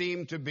things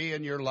seem to be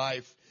in your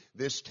life,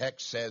 this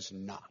text says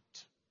not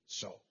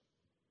so.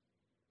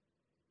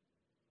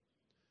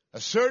 A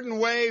certain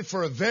way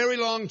for a very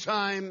long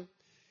time,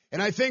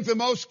 and I think the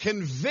most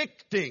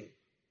convicting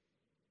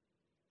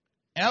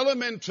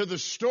element to the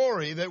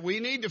story that we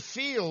need to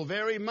feel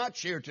very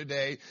much here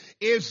today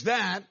is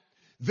that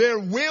there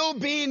will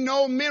be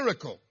no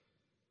miracle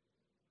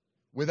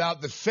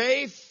without the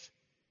faith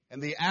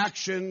and the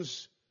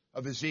actions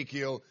of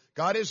Ezekiel.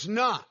 God is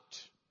not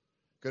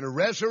going to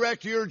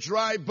resurrect your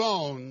dry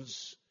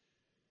bones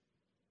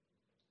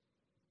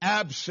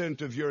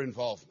absent of your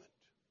involvement.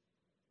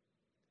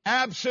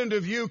 Absent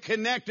of you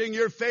connecting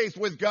your faith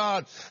with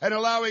God and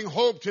allowing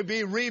hope to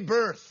be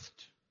rebirthed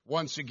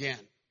once again.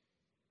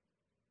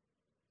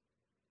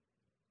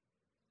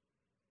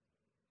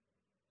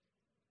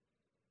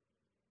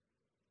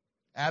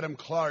 Adam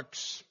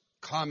Clarke's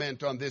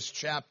comment on this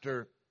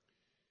chapter: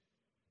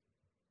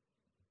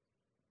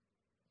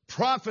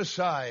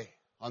 prophesy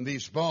on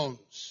these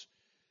bones.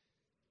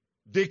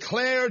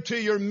 Declare to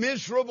your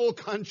miserable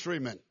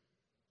countrymen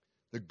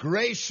the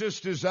gracious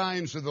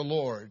designs of the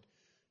Lord.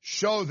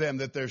 Show them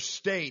that their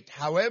state,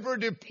 however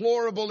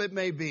deplorable it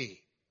may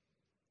be,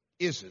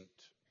 isn't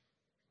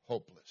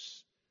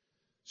hopeless.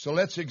 So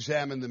let's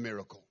examine the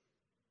miracle.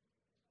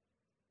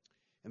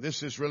 And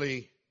this is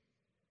really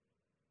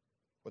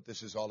what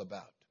this is all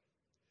about.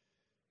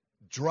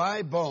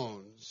 Dry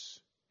bones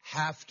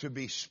have to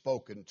be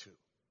spoken to.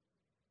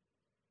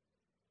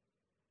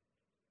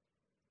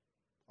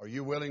 Are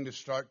you willing to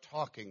start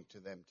talking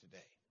to them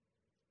today?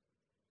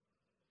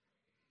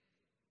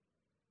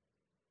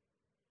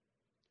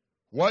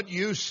 What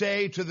you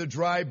say to the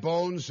dry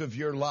bones of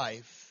your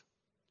life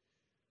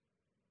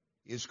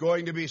is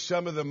going to be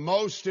some of the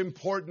most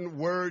important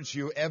words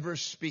you ever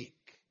speak.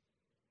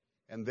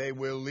 And they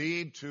will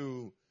lead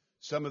to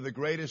some of the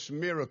greatest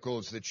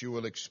miracles that you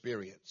will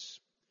experience.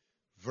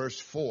 Verse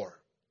 4.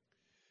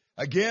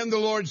 Again, the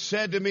Lord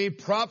said to me,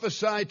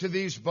 prophesy to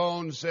these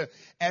bones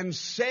and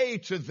say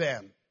to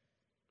them,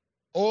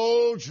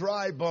 O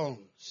dry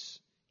bones,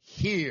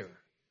 hear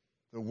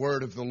the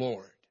word of the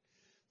Lord.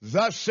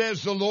 Thus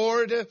says the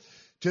Lord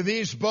to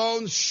these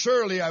bones,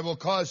 surely I will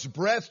cause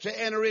breath to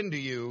enter into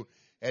you,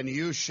 and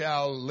you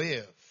shall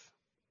live.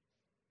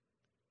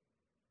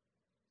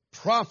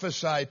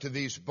 prophesy to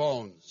these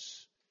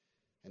bones.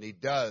 And he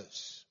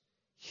does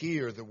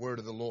hear the word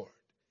of the Lord.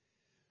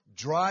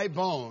 Dry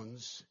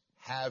bones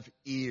have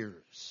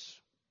ears.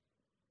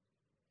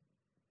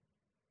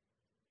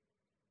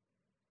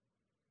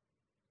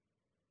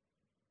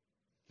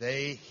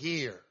 They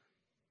hear.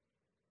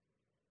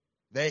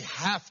 They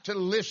have to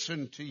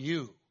listen to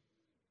you.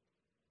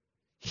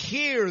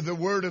 Hear the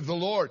word of the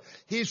Lord.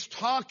 He's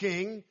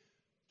talking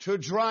to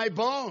dry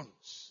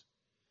bones.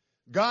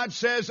 God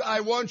says,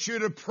 I want you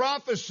to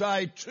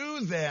prophesy to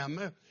them.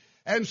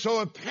 And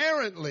so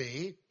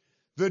apparently,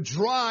 the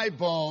dry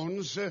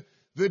bones,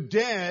 the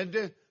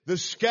dead, the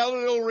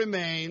skeletal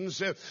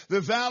remains,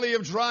 the valley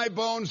of dry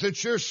bones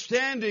that you're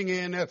standing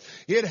in,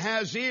 it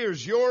has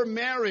ears. Your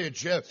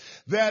marriage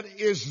that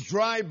is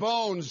dry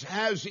bones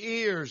has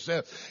ears.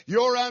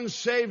 Your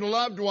unsaved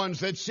loved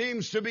ones that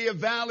seems to be a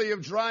valley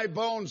of dry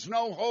bones,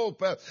 no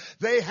hope,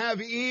 they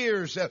have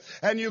ears.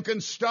 And you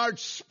can start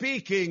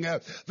speaking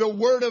the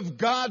word of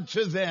God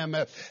to them.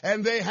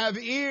 And they have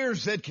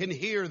ears that can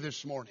hear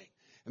this morning.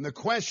 And the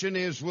question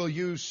is, will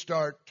you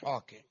start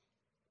talking?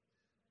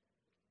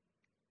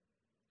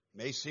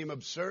 May seem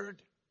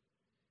absurd.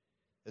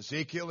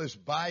 Ezekiel is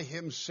by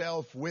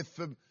himself with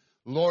the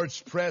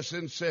Lord's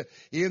presence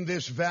in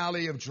this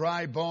valley of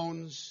dry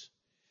bones.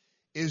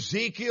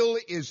 Ezekiel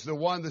is the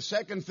one, the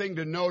second thing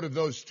to note of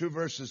those two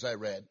verses I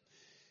read,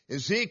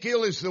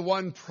 Ezekiel is the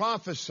one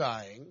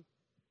prophesying,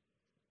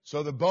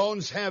 so the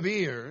bones have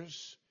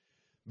ears,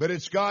 but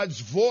it's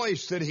God's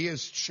voice that he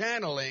is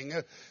channeling,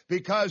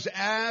 because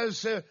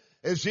as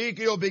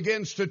Ezekiel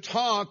begins to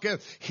talk,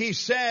 he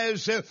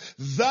says,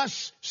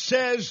 thus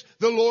says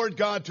the Lord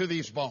God to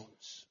these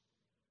bones.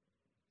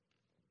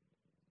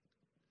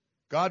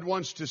 God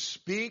wants to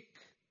speak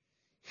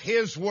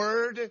his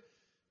word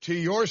to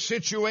your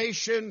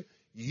situation.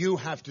 You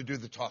have to do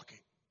the talking.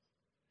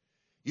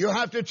 You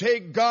have to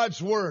take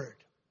God's word.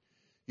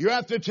 You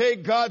have to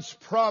take God's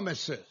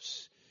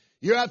promises.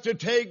 You have to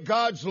take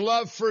God's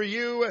love for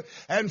you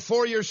and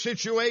for your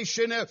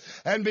situation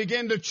and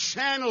begin to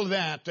channel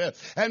that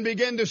and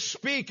begin to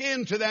speak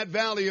into that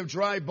valley of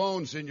dry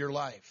bones in your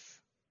life.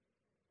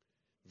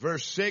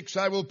 Verse 6,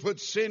 I will put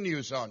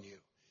sinews on you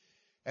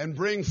and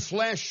bring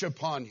flesh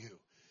upon you,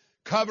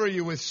 cover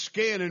you with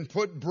skin and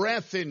put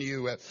breath in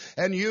you,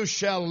 and you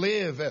shall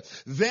live.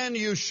 Then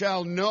you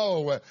shall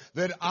know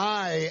that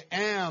I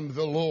am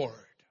the Lord.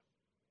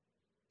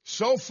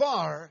 So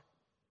far,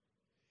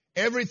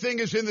 everything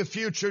is in the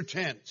future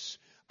tense.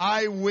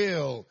 I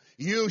will,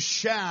 you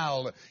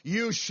shall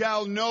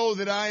know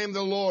that I am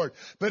the Lord.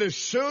 But as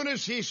soon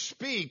as he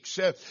speaks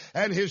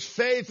and his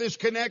faith is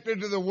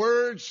connected to the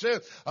words,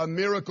 a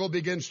miracle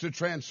begins to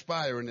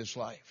transpire in his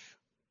life.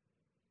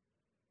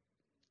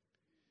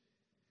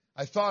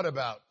 I thought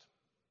about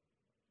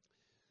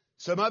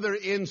some other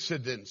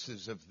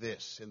incidences of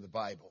this in the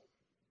Bible.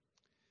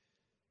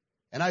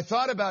 And I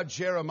thought about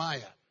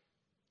Jeremiah.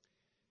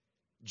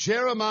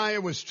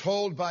 Jeremiah was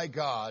told by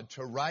God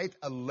to write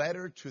a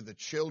letter to the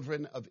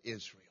children of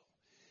Israel.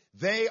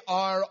 They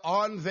are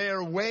on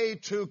their way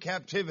to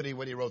captivity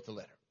when he wrote the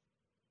letter.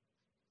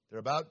 They're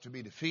about to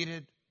be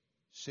defeated,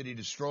 city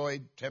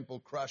destroyed, temple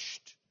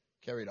crushed,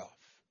 carried off.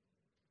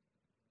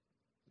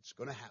 It's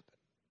going to happen.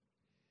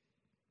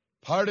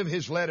 Part of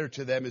his letter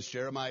to them is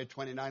Jeremiah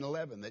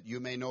 29:11, that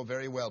you may know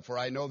very well. For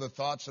I know the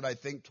thoughts that I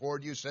think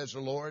toward you, says the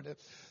Lord,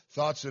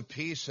 thoughts of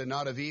peace and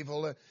not of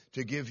evil,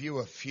 to give you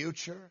a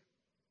future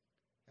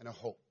and a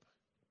hope.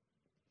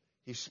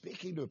 He's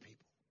speaking to people.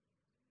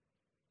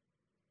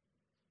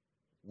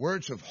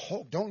 Words of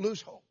hope. Don't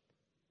lose hope.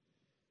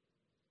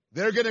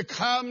 They're going to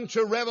come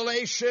to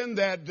revelation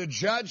that the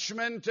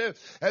judgment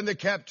and the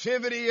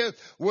captivity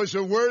was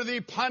a worthy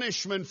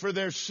punishment for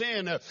their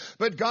sin.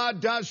 But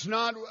God does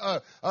not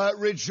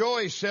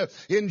rejoice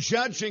in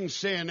judging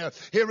sin.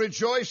 He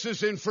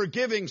rejoices in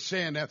forgiving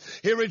sin.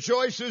 He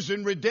rejoices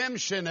in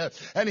redemption.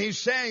 And he's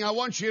saying, I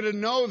want you to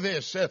know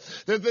this, that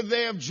the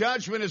day of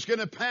judgment is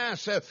going to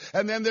pass.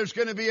 And then there's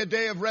going to be a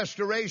day of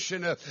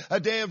restoration, a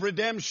day of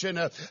redemption,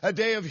 a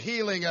day of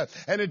healing,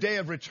 and a day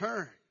of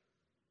return.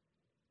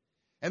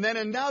 And then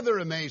another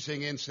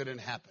amazing incident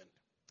happened.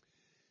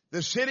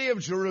 The city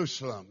of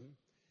Jerusalem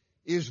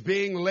is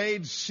being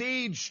laid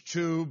siege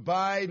to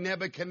by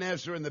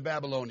Nebuchadnezzar and the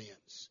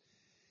Babylonians.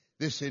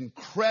 This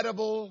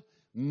incredible,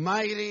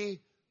 mighty,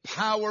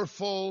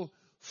 powerful,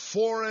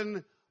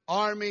 foreign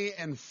army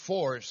and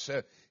force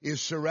is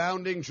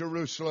surrounding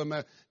Jerusalem.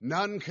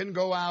 None can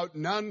go out.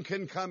 None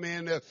can come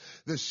in.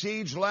 The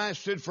siege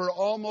lasted for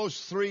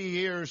almost 3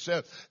 years.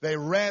 They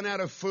ran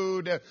out of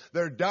food.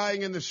 They're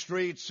dying in the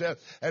streets.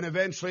 And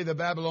eventually the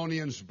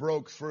Babylonians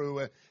broke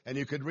through. And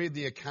you could read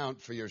the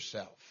account for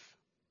yourself.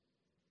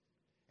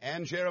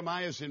 And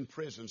Jeremiah's in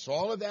prison. So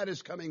all of that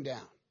is coming down.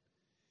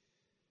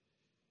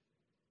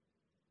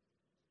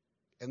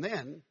 And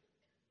then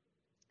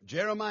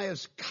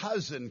Jeremiah's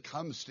cousin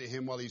comes to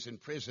him while he's in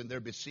prison. They're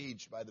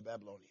besieged by the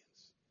Babylonians.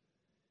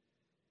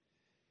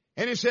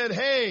 And he said,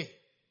 hey,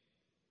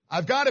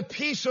 I've got a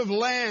piece of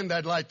land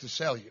I'd like to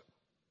sell you.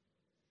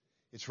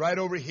 It's right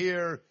over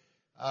here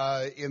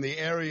in the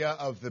area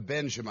of the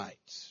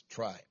Benjamites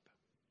tribe.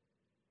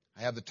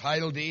 I have the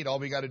title deed. All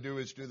we got to do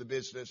is do the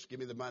business. Give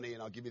me the money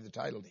and I'll give you the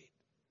title deed.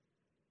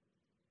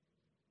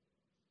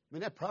 I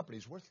mean, that property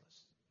is worthless.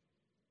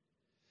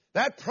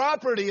 That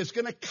property is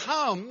going to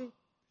come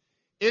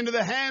into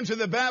the hands of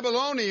the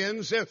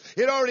Babylonians.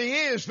 It already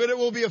is, but it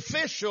will be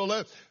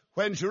official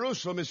when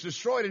Jerusalem is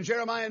destroyed. And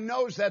Jeremiah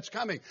knows that's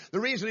coming. The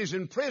reason he's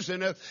in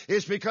prison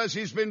is because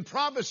he's been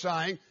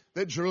prophesying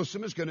that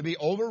Jerusalem is going to be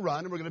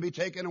overrun and we're going to be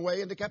taken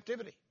away into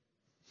captivity.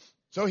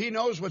 So he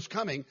knows what's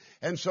coming.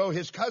 And so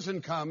his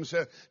cousin comes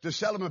to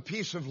sell him a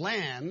piece of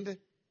land,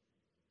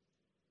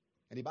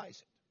 and he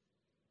buys it.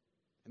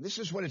 And this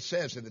is what it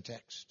says in the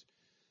text.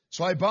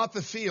 So I bought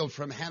the field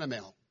from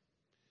Hanamel,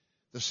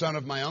 the son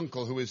of my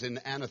uncle who is in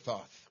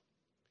Anathoth.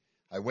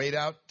 I weighed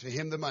out to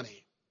him the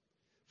money.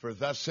 For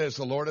thus says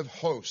the Lord of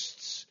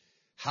hosts,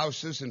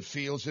 houses and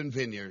fields and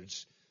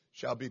vineyards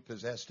shall be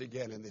possessed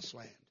again in this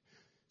land.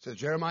 So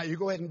Jeremiah, you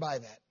go ahead and buy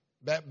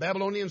that.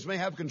 Babylonians may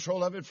have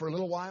control of it for a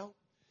little while.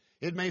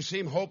 It may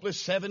seem hopeless,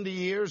 70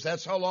 years,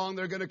 that's how long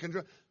they're going to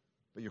control.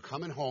 But you're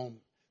coming home,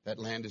 that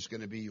land is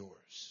going to be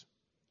yours.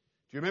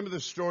 Do you remember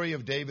the story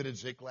of David at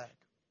Ziklag?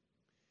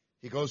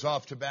 He goes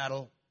off to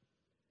battle.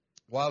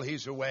 While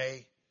he's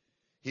away,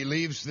 he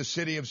leaves the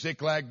city of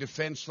Ziklag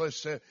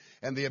defenseless,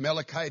 and the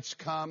Amalekites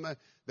come.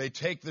 They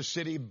take the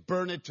city,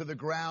 burn it to the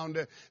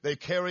ground. They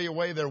carry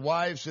away their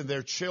wives and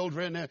their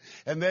children.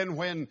 And then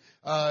when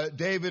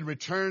David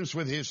returns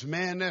with his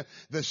men,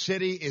 the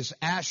city is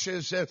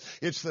ashes.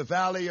 It's the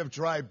valley of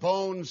dry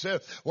bones.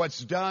 What's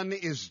done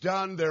is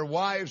done. Their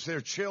wives,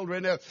 their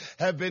children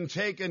have been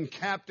taken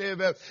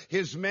captive.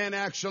 His men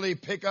actually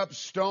pick up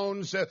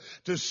stones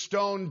to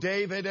stone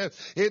David.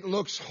 It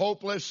looks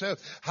hopeless.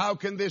 How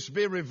can this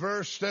be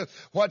reversed?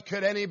 What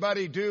could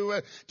anybody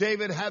do?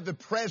 David had the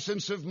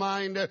presence of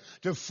mind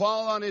to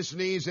fall on his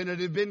knees, and it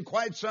had been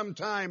quite some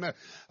time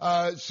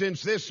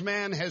since this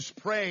man has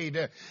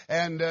prayed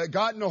and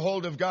gotten a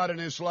hold of God in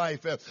his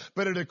life.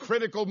 But at a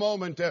critical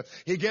moment,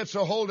 he gets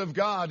a hold of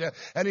God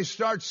and he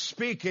starts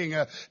speaking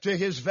to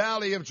his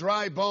valley of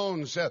dry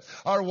bones.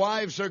 Our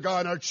wives are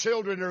gone. Our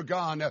children are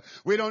gone.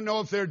 We don't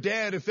know if they're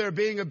dead, if they're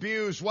being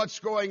abused, what's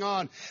going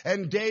on.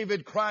 And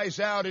David cries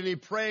out and he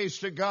prays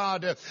to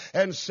God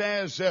and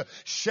says,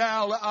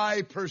 shall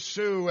I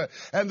pursue?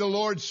 And the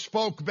Lord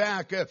spoke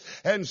back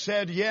and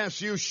said, yes,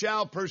 you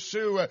shall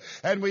pursue.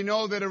 And we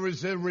know that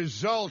as a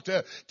result,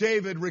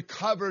 David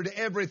recovered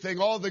everything,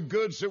 all the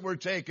goods that were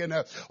taken,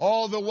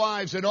 all the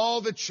wives and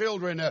all the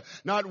children.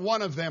 Not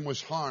one of them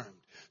was harmed.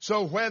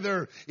 So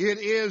whether it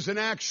is an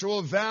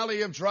actual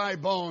valley of dry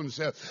bones,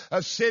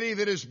 a city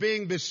that is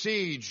being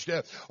besieged,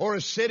 or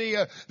a city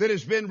that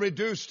has been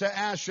reduced to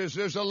ashes,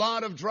 there's a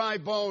lot of dry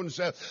bones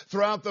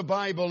throughout the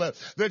Bible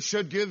that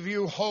should give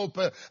you hope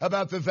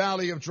about the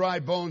valley of dry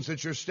bones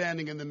that you're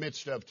standing in the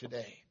midst of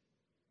today.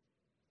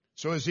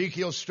 So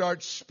Ezekiel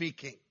starts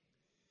speaking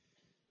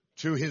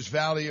to his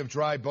valley of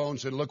dry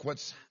bones, and look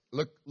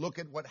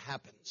at what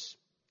happens.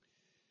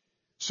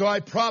 So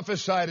I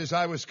prophesied as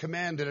I was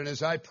commanded, and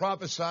as I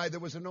prophesied, there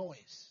was a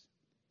noise.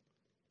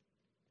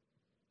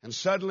 And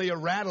suddenly a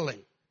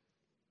rattling,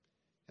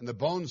 and the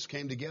bones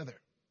came together,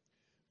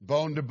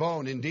 bone to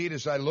bone. Indeed,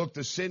 as I looked,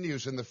 the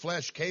sinews and the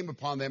flesh came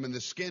upon them, and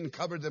the skin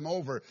covered them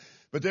over,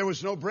 but there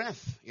was no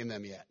breath in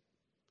them yet.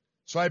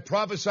 So I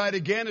prophesied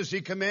again as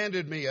he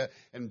commanded me,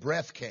 and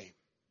breath came,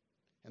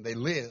 and they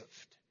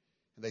lived,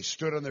 and they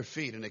stood on their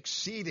feet, an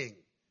exceeding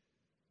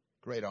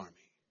great army.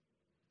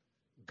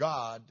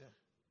 God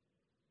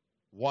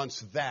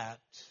wants that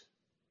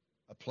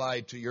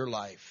applied to your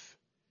life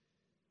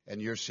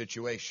and your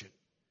situation.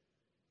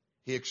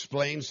 He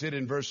explains it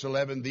in verse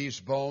 11, these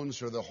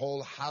bones are the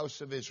whole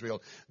house of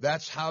Israel.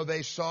 That's how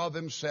they saw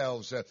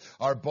themselves.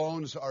 Our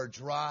bones are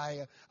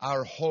dry,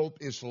 our hope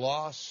is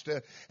lost,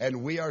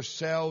 and we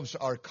ourselves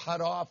are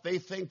cut off. They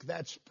think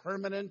that's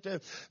permanent.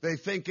 They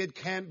think it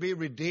can't be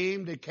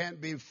redeemed, it can't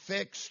be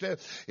fixed,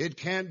 it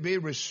can't be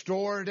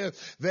restored.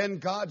 Then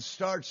God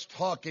starts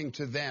talking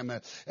to them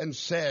and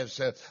says,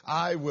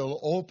 I will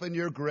open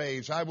your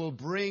graves. I will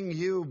bring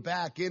you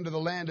back into the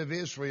land of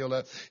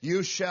Israel.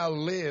 You shall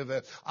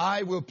live.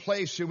 I will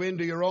place you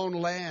into your own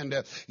land.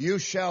 You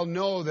shall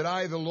know that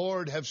I, the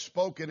Lord, have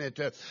spoken it.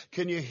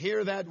 Can you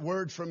hear that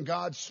word from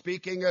God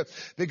speaking?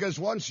 Because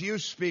once you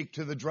speak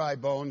to the dry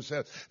bones,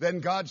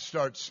 then God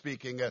starts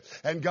speaking,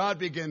 and God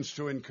begins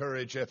to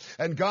encourage,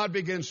 and God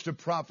begins to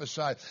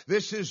prophesy.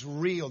 This is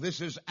real.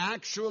 This is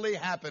actually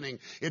happening.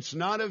 It's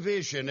not a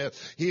vision.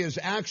 He is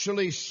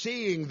actually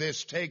seeing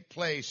this take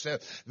place.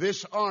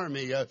 This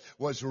army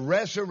was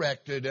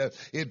resurrected.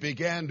 It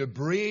began to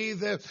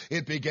breathe.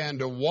 It began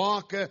to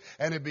walk,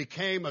 and it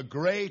became a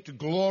great,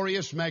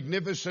 glorious,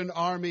 magnificent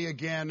army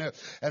again.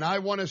 And I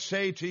want to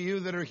say to you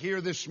that are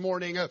here this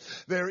morning,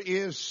 there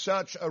is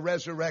such a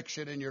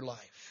resurrection in your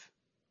life.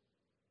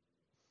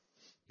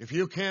 If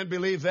you can't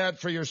believe that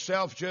for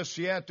yourself just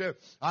yet,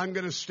 I'm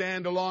going to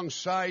stand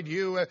alongside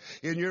you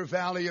in your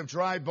valley of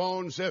dry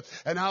bones,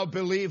 and I'll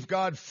believe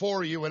God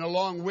for you and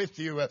along with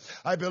you.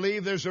 I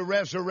believe there's a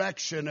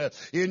resurrection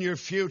in your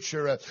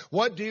future.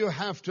 What do you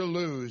have to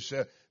lose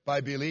by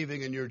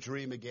believing in your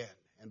dream again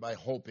and by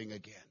hoping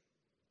again?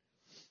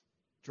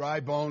 Dry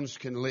bones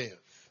can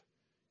live.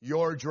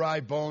 Your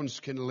dry bones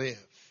can live.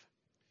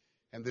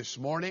 And this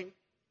morning,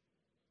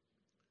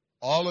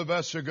 all of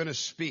us are going to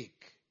speak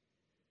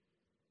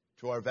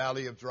to our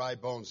valley of dry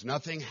bones.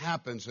 Nothing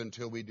happens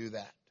until we do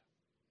that.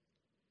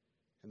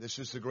 And this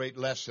is the great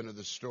lesson of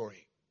the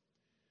story.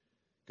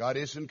 God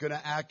isn't going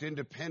to act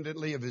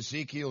independently of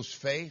Ezekiel's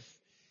faith.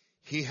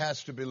 He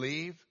has to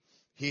believe.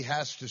 He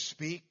has to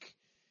speak.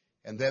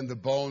 And then the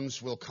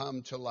bones will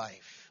come to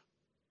life.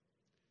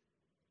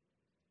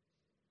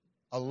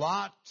 A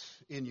lot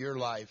in your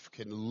life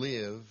can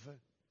live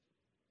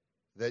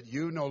that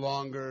you no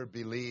longer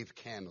believe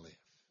can live.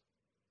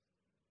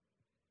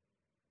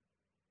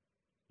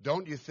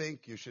 Don't you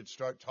think you should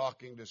start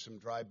talking to some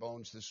dry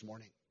bones this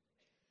morning?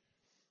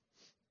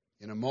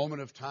 In a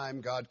moment of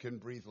time, God can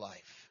breathe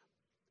life.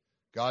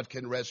 God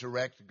can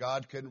resurrect.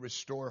 God can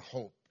restore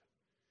hope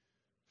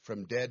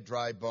from dead,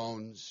 dry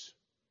bones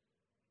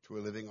to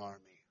a living army.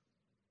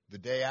 The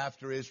day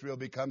after Israel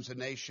becomes a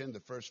nation, the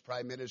first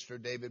prime minister,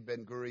 David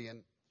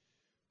Ben-Gurion,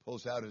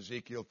 pulls out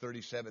Ezekiel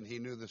 37. He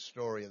knew the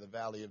story of the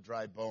valley of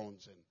dry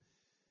bones and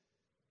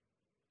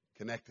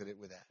connected it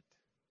with that.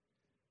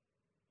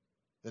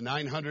 The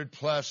 900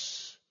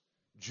 plus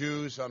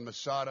Jews on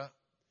Masada,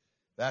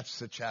 that's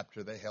the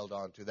chapter they held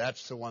on to.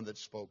 That's the one that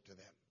spoke to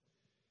them.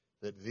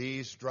 That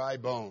these dry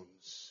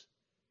bones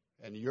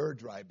and your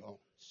dry bones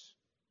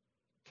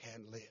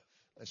can live.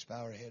 Let's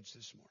bow our heads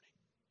this morning.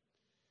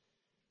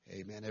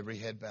 Amen. Every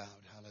head bowed.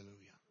 Hallelujah.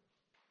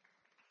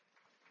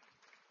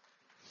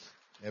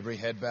 Every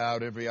head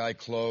bowed, every eye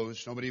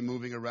closed. Nobody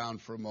moving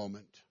around for a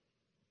moment.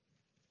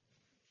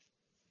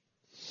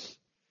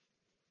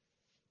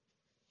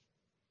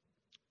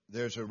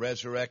 There's a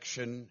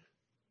resurrection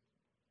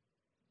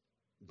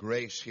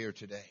grace here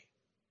today.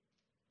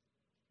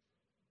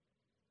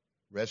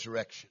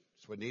 Resurrection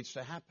is what needs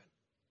to happen.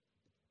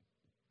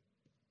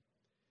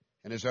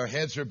 And as our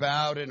heads are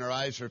bowed and our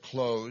eyes are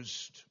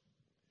closed,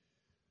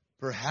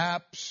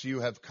 perhaps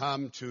you have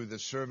come to the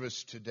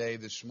service today,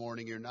 this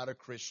morning. You're not a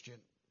Christian.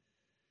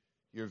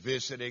 You're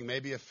visiting.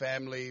 Maybe a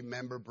family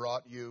member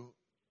brought you.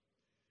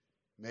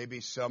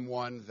 Maybe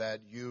someone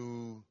that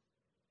you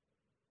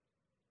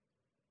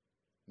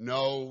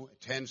know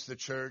attends the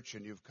church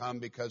and you've come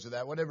because of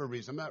that. Whatever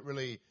reason. I'm not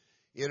really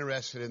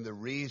interested in the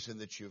reason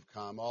that you've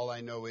come. All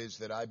I know is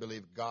that I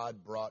believe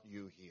God brought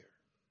you here.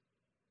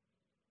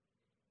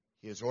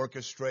 He has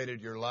orchestrated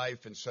your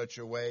life in such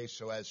a way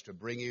so as to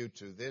bring you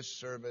to this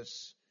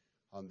service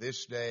on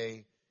this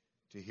day,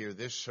 to hear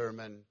this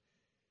sermon,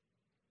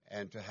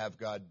 and to have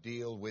God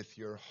deal with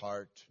your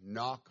heart,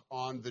 knock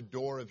on the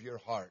door of your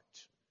heart,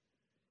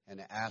 and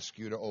ask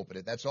you to open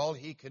it. That's all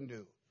He can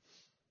do.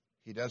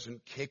 He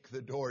doesn't kick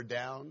the door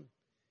down.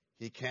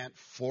 He can't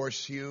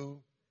force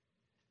you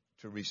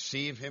to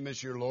receive Him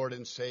as your Lord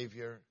and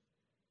Savior.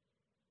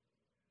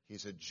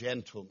 He's a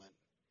gentleman.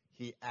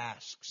 He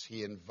asks,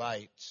 He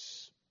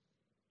invites.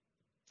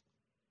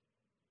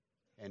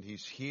 And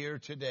He's here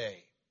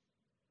today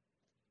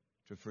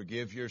to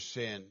forgive your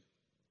sin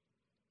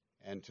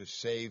and to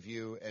save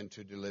you and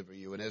to deliver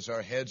you. And as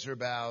our heads are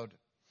bowed,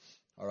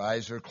 our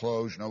eyes are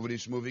closed,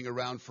 nobody's moving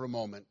around for a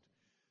moment.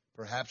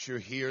 Perhaps you're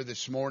here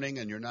this morning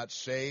and you're not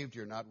saved,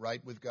 you're not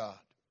right with God.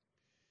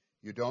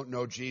 You don't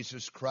know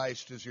Jesus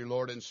Christ as your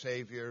Lord and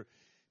Savior.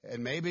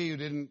 And maybe you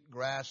didn't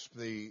grasp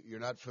you're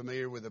not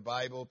familiar with the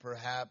Bible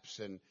perhaps,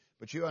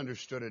 but you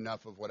understood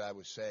enough of what I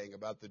was saying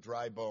about the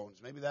dry bones.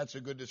 Maybe that's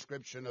a good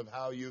description of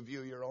how you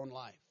view your own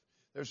life.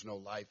 There's no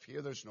life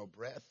here. There's no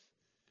breath.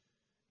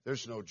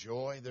 There's no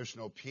joy. There's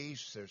no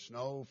peace. There's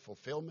no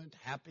fulfillment,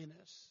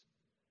 happiness.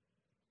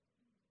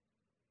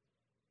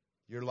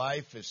 Your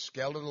life is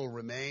skeletal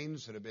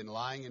remains that have been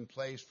lying in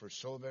place for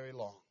so very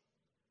long.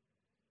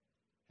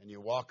 And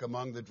you walk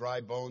among the dry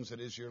bones that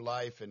is your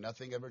life, and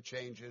nothing ever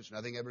changes,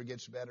 nothing ever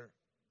gets better.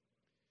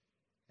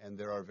 And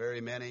there are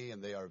very many,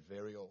 and they are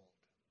very old.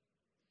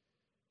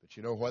 But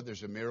you know what?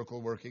 There's a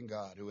miracle-working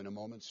God who in a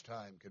moment's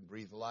time can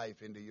breathe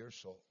life into your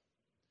soul.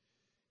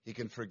 He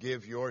can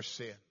forgive your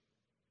sin,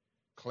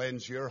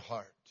 cleanse your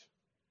heart,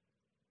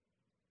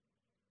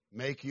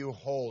 make you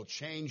whole,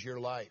 change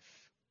your life.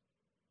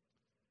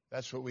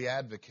 That's what we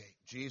advocate.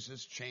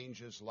 Jesus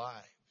changes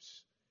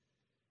lives.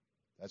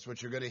 That's what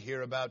you're going to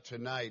hear about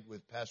tonight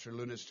with Pastor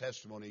Luna's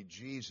testimony.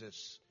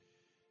 Jesus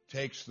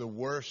takes the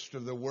worst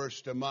of the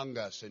worst among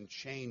us and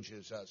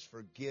changes us,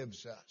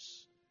 forgives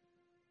us,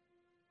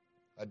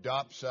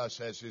 adopts us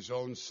as His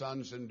own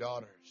sons and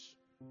daughters.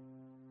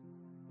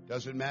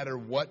 Doesn't matter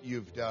what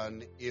you've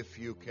done if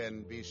you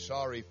can be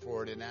sorry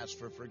for it and ask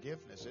for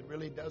forgiveness. It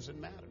really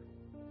doesn't matter.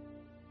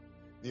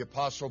 The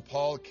Apostle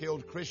Paul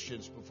killed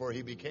Christians before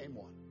he became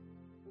one.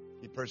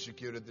 He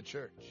persecuted the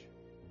church.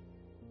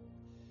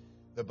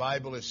 The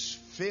Bible is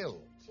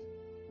filled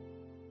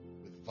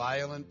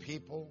violent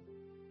people,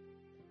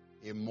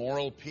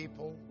 immoral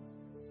people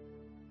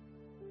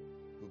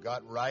who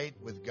got right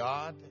with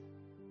God,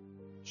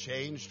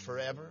 changed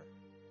forever,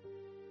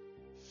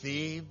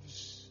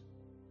 thieves,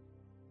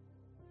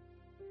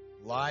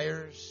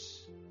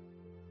 liars,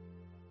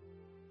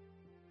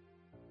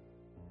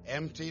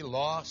 empty,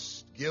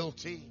 lost,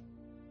 guilty.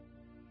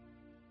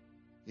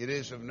 It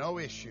is of no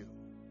issue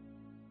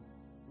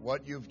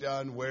what you've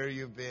done, where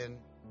you've been.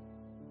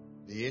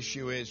 The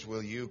issue is,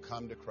 will you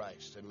come to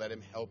Christ and let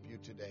Him help you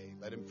today?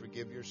 Let Him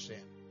forgive your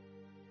sin.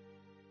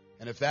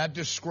 And if that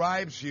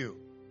describes you,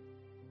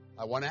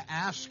 I want to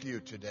ask you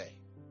today,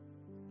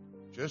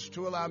 just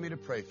to allow me to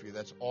pray for you.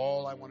 That's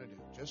all I want to do.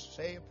 Just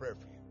say a prayer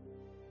for you.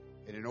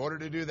 And in order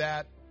to do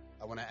that,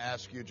 I want to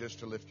ask you just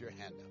to lift your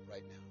hand up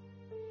right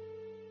now.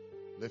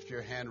 Lift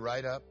your hand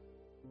right up.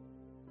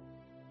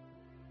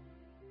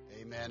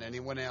 Amen.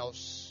 Anyone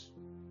else?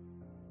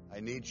 I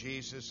need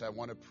Jesus. I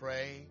want to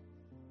pray.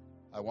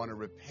 I want to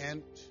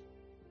repent.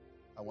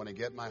 I want to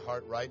get my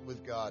heart right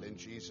with God in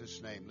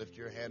Jesus' name. Lift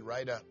your hand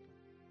right up.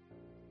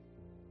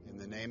 In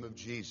the name of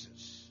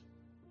Jesus.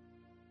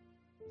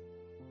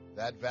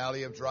 That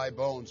valley of dry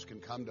bones can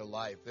come to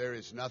life. There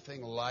is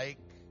nothing like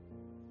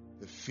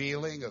the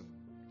feeling of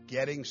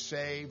getting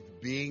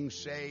saved,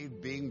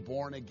 being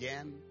born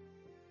again,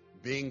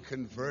 being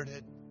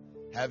converted,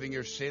 having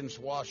your sins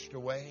washed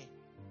away.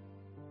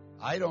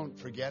 I don't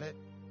forget it.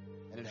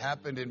 And it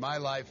happened in my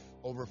life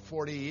over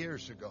 40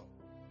 years ago.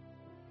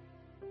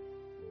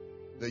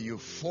 The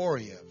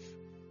euphoria of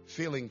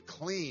feeling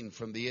clean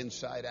from the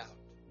inside out.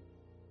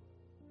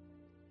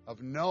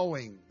 Of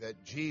knowing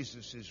that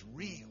Jesus is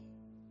real.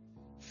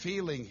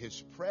 Feeling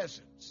His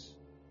presence.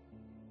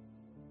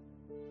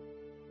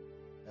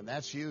 And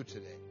that's you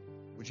today.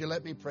 Would you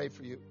let me pray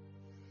for you?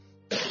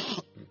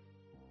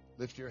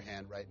 Lift your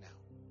hand right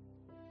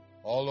now.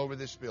 All over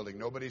this building.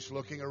 Nobody's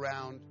looking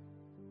around.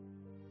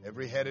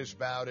 Every head is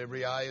bowed.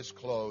 Every eye is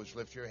closed.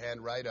 Lift your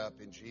hand right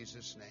up in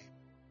Jesus' name.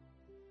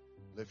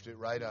 Lift it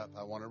right up.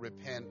 I want to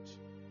repent.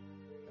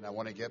 And I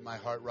want to get my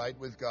heart right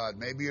with God.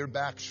 Maybe you're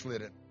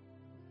backslidden.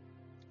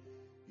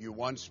 You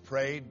once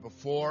prayed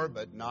before,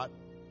 but not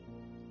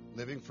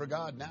living for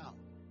God now.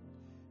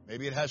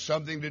 Maybe it has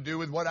something to do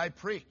with what I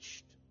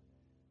preached.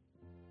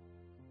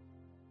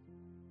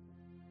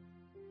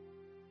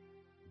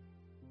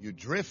 You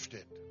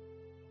drifted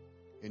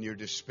in your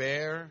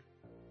despair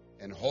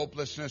and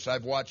hopelessness.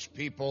 I've watched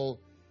people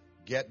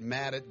get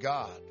mad at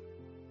God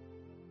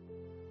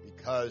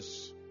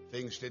because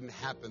things didn't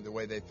happen the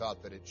way they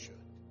thought that it should.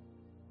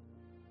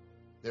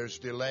 There's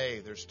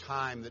delay, there's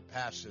time that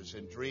passes,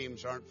 and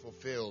dreams aren't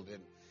fulfilled,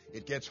 and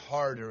it gets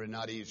harder and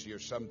not easier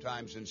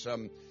sometimes in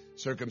some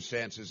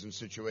circumstances and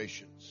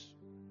situations.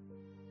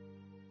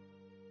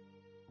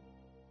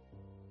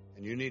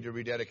 And you need to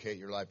rededicate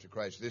your life to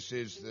Christ. This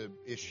is the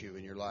issue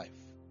in your life.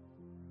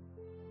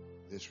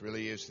 This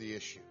really is the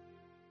issue.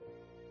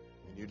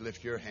 And you'd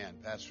lift your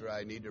hand. Pastor,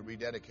 I need to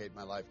rededicate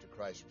my life to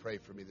Christ. Pray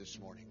for me this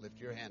morning. Lift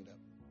your hand up.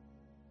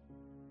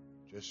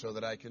 Just so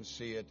that I can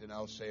see it, and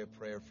I'll say a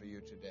prayer for you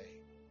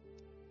today.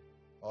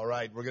 All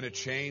right, we're going to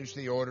change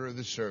the order of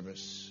the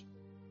service.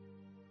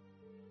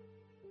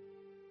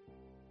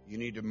 You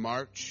need to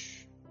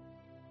march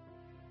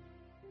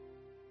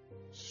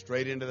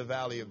straight into the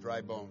valley of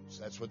dry bones.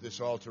 That's what this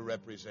altar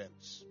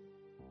represents.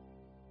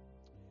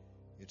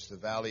 It's the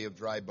valley of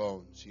dry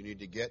bones. You need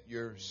to get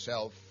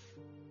yourself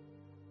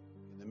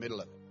in the middle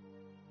of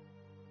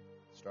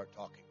it. Start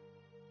talking.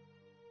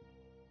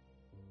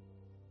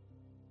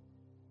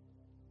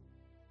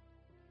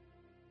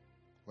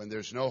 When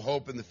there's no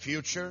hope in the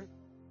future,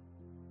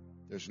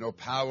 there's no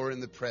power in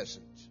the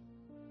present.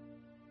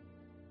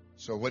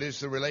 So what is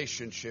the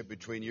relationship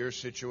between your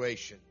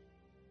situation,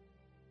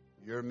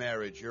 your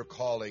marriage, your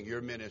calling,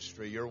 your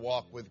ministry, your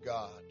walk with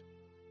God,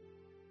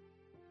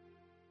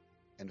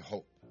 and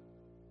hope?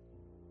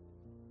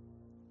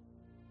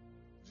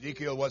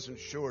 Ezekiel wasn't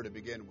sure to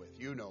begin with.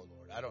 You know,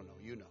 Lord. I don't know.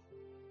 You know.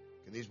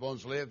 Can these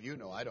bones live? You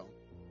know. I don't.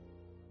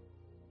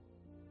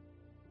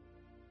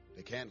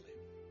 They can live.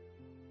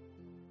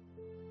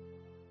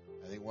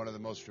 I think one of the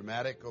most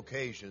dramatic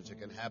occasions that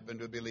can happen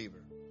to a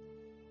believer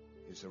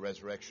is the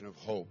resurrection of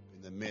hope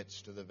in the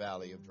midst of the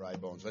valley of dry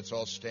bones. Let's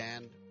all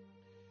stand.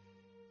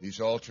 These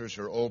altars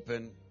are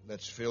open.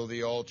 Let's fill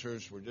the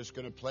altars. We're just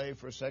going to play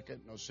for a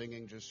second. No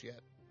singing just yet.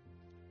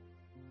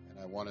 And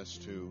I want us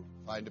to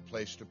find a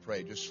place to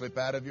pray. Just slip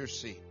out of your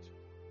seat.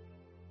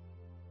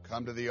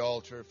 Come to the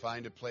altar.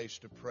 Find a place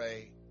to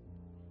pray.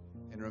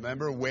 And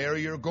remember where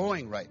you're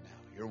going right now.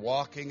 You're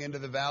walking into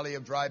the valley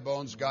of dry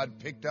bones. God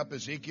picked up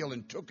Ezekiel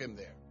and took him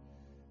there.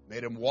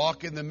 Made him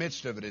walk in the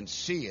midst of it and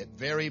see it.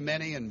 Very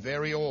many and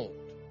very old.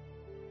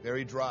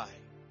 Very dry.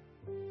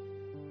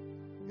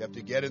 You have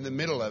to get in the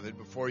middle of it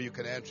before you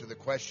can answer the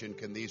question,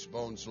 can these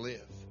bones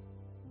live?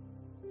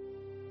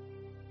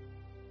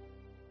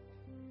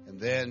 And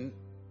then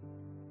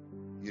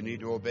you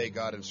need to obey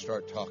God and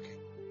start talking.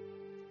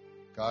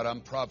 God,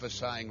 I'm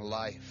prophesying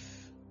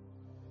life.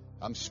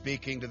 I'm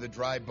speaking to the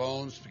dry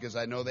bones because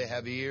I know they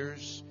have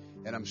ears,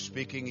 and I'm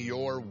speaking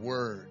your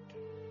word.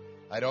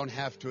 I don't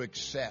have to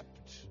accept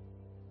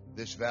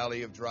this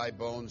valley of dry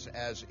bones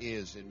as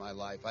is in my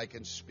life. I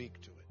can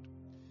speak to it.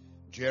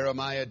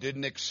 Jeremiah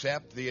didn't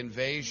accept the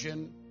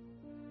invasion,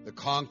 the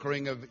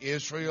conquering of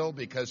Israel,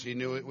 because he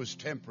knew it was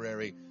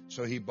temporary,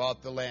 so he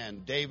bought the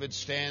land. David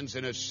stands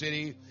in a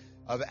city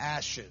of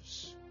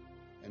ashes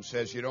and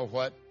says, you know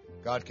what?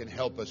 God can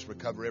help us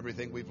recover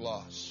everything we've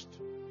lost.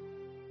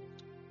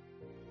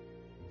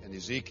 And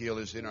Ezekiel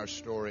is in our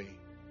story,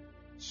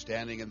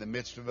 standing in the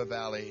midst of a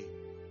valley,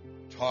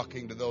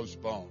 talking to those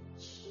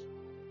bones.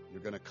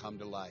 You're going to come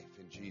to life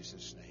in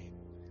Jesus' name.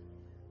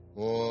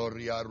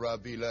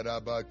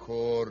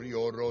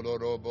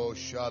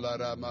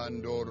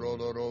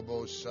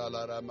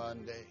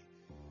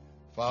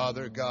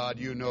 Father God,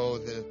 you know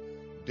the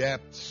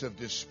depths of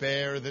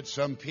despair that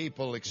some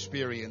people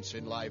experience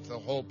in life, the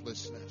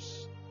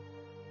hopelessness.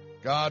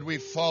 God, we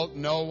fault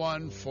no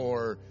one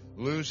for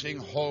losing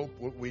hope.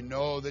 We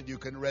know that you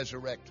can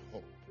resurrect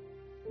hope.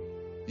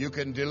 You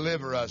can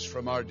deliver us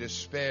from our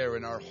despair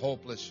and our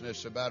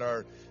hopelessness about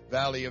our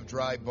valley of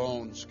dry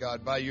bones.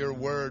 God, by your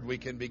word we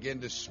can begin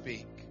to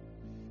speak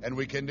and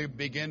we can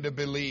begin to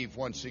believe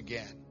once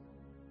again.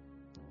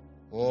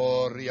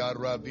 Oh,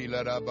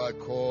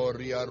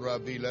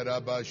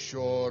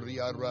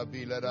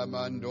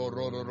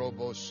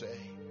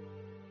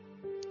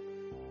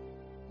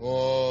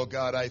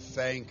 God, I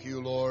thank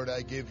you, Lord.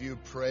 I give you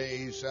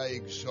praise. I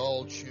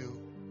exalt you.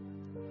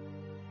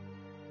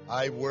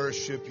 I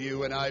worship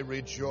you and I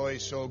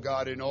rejoice, oh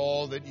God, in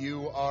all that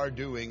you are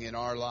doing in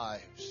our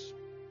lives.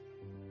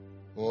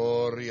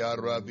 Oh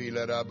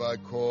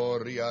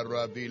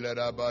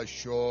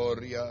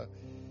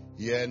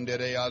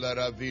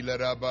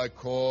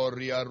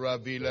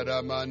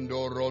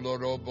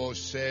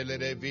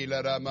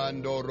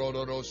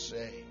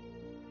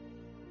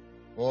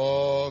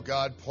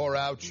God, pour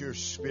out your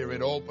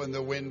Spirit. Open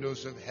the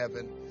windows of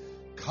heaven.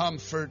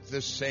 Comfort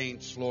the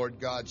saints, Lord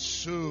God.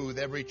 Soothe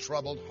every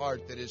troubled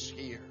heart that is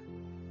here.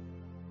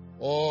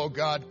 Oh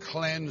God,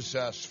 cleanse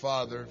us,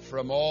 Father,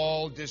 from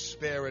all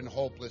despair and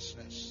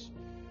hopelessness.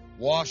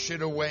 Wash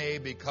it away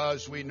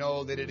because we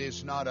know that it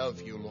is not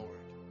of you, Lord.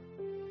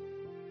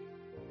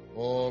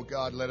 Oh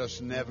God, let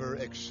us never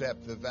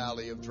accept the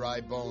valley of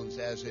dry bones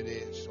as it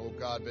is. Oh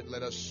God, but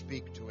let us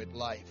speak to it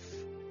life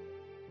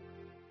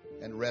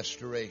and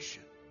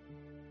restoration.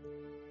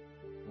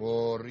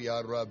 Oh,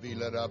 ria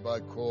ravila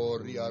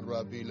rabako, ria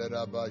ravila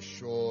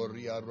rabasho,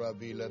 ria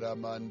ravila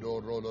ramando,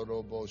 rolo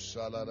robo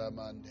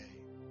salaramande.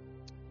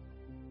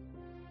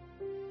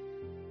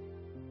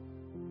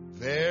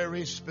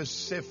 Very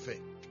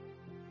specific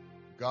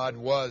God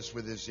was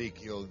with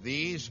Ezekiel.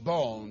 These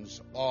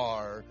bones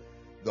are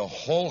the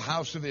whole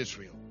house of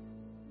Israel.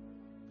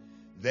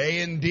 They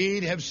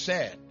indeed have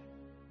said,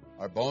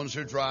 our bones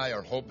are dry,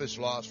 our hope is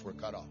lost, we're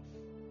cut off.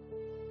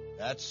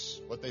 That's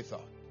what they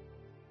thought.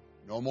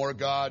 No more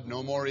God,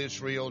 no more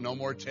Israel, no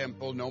more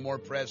temple, no more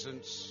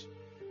presence,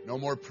 no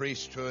more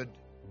priesthood,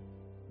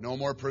 no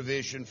more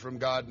provision from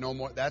God, no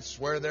more. That's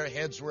where their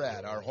heads were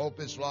at. Our hope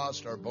is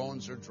lost, our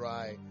bones are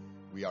dry,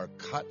 we are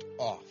cut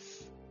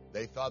off.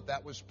 They thought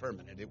that was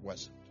permanent. It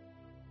wasn't.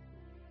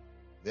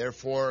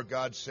 Therefore,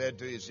 God said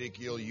to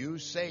Ezekiel, you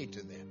say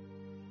to them,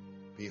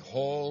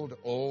 behold,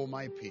 O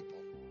my people,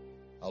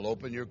 I'll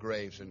open your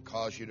graves and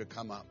cause you to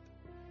come up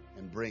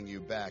and bring you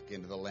back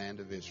into the land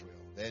of Israel.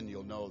 Then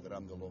you'll know that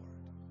I'm the Lord.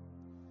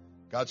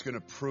 God's going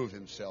to prove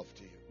himself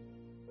to you.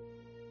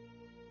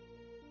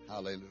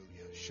 Hallelujah.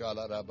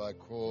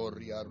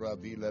 Shalarabakoria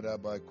ravila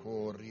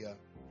rabakoria.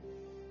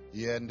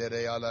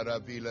 Yendere ala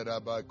ravila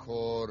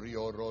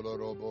rabakorio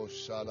rolorobo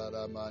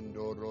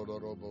salaramando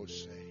rolorobo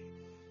se.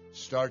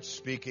 Start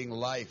speaking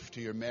life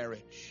to your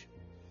marriage,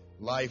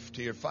 life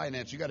to your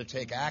finance. You got to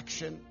take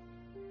action.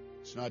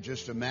 It's not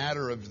just a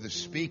matter of the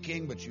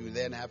speaking, but you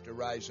then have to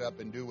rise up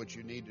and do what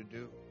you need to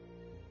do.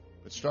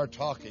 But start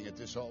talking at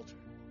this altar.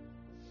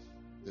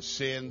 The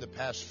sin, the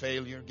past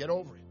failure, get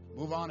over it.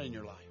 Move on in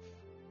your life.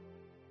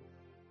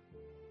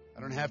 I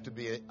don't have to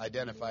be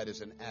identified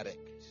as an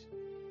addict,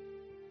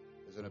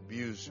 as an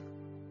abuser,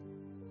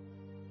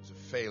 as a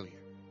failure.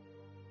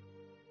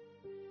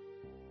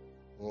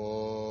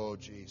 Oh,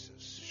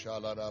 Jesus.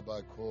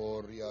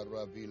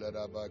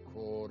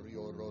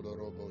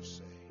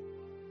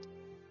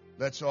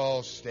 Let's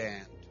all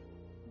stand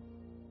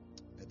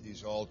at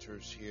these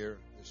altars here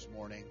this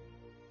morning.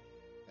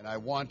 And I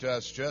want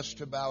us just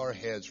to bow our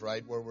heads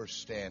right where we're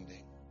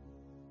standing.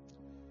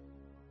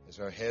 As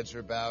our heads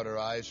are bowed, our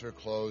eyes are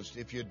closed.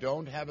 If you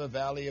don't have a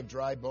valley of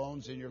dry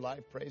bones in your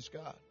life, praise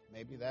God.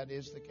 Maybe that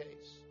is the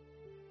case.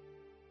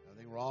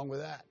 Nothing wrong with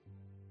that.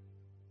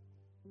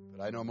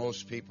 But I know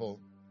most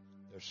people,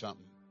 there's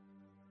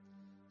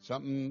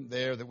something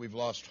there that we've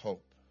lost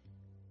hope.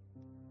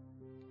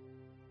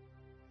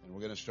 And we're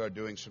going to start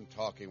doing some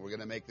talking. We're going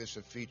to make this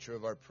a feature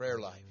of our prayer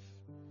life.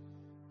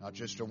 Not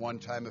just a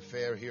one-time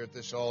affair here at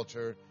this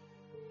altar,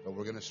 but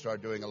we're going to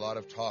start doing a lot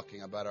of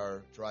talking about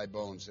our dry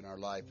bones in our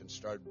life and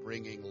start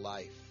bringing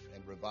life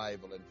and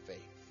revival and faith.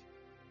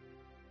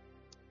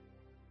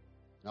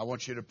 Now I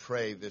want you to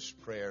pray this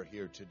prayer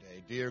here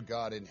today. Dear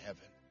God in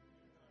heaven,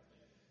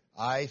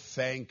 I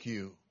thank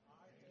you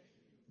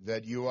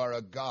that you are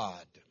a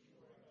God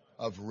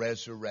of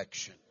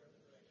resurrection.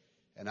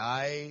 And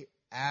I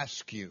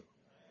ask you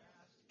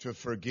to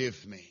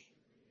forgive me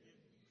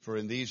for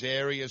in these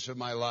areas of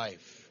my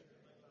life,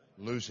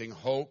 losing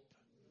hope,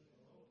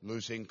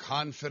 losing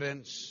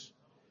confidence,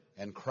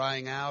 and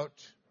crying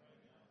out,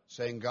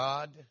 saying,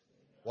 God,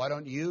 why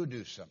don't you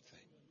do something?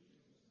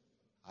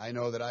 I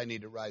know that I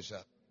need to rise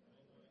up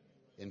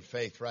in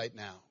faith right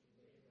now,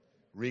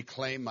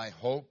 reclaim my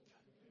hope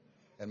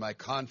and my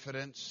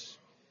confidence,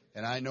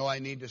 and I know I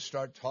need to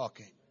start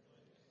talking.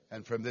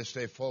 And from this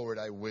day forward,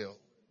 I will.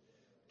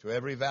 To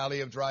every valley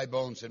of dry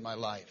bones in my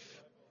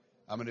life,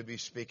 I'm going to be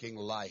speaking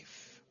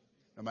life.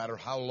 No matter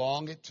how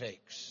long it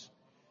takes,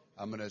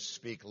 I'm going to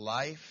speak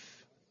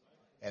life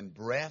and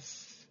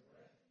breath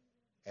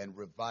and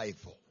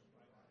revival.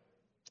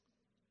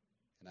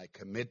 And I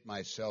commit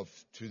myself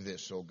to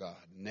this, oh God.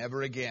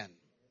 Never again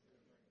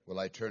will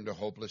I turn to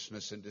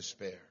hopelessness and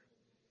despair.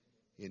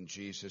 In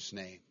Jesus'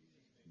 name,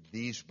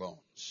 these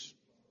bones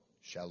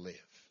shall live.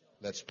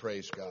 Let's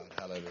praise God.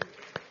 Hallelujah.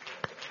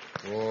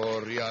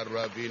 Koria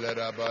Ravila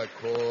Rabba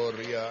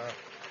Koria.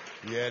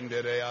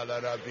 Yendere ala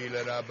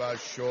Ravila Rabba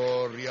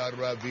Shoria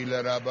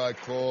Ravila Rabba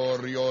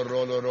Korio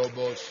Rolo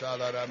Robo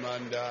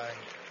Salaramandai.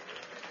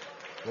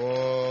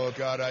 Oh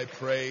God, I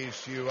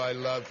praise you, I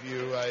love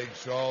you, I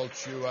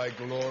exalt you, I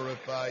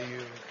glorify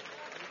you.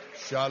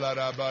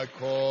 Shalaraba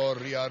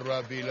Koria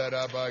Ravila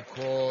Rabba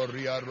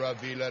Koria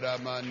Ravila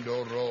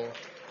Ramandoro.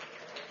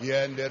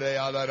 Yendere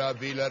ala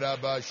Ravila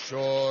Rabba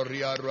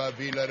Shoria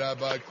Ravila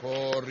Rabba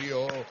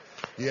Korio.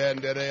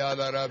 Yendere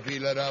ala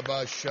Ravila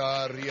Rabba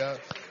Sharia.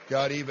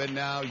 God, even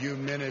now you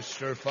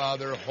minister,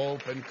 Father,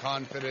 hope and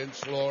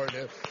confidence, Lord.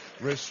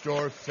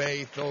 Restore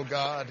faith, oh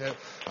God.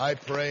 I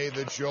pray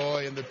the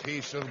joy and the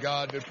peace of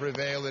God to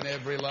prevail in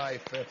every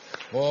life.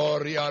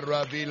 Oria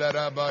Ravila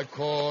Rabba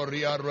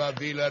Koria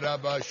Ravila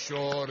Rabba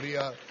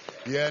Shoria.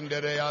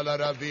 Yendere ala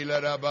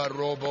Ravila Rabba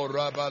Robo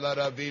Rabba la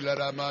Ravila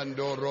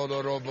Ramando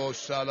Rolo Robo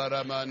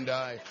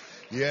Salaramandai.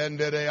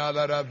 Yendere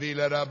ala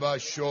Ravila Rabba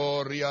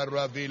Shoria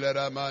Ravila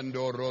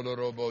Ramando Rolo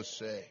Robo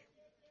Se.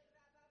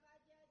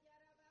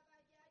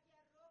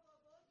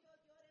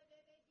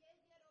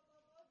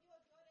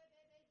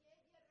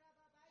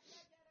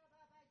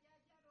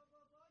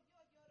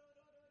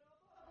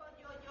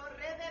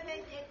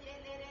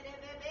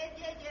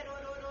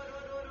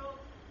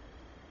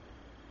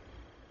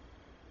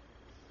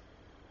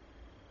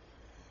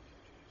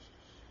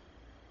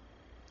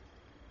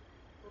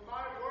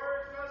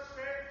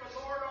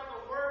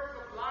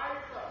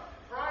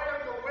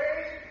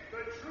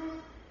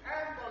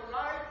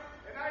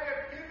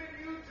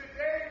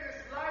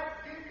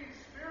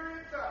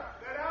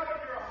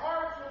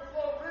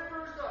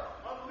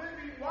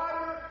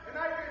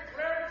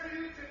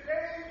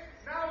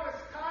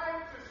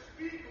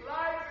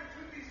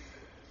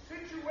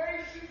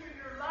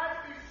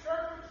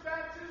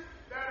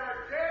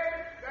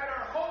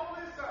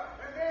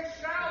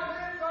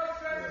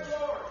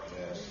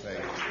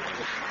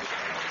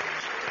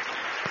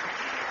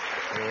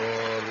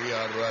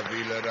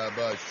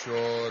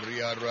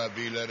 Shoria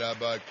Ravila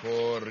Rabba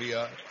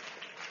Koria.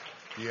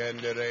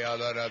 Yendere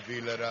ala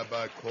Ravila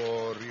Rabba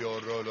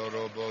Korio Rolo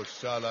Robo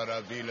Sala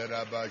Ravila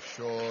Rabba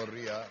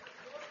Shoria.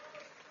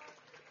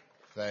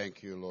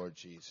 Thank you, Lord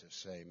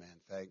Jesus. Amen.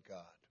 Thank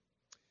God.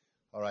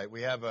 All right,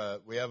 we have a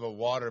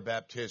water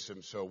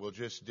baptism, so we'll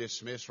just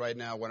dismiss right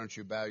now. Why don't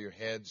you bow your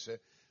heads?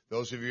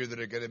 Those of you that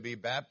are going to be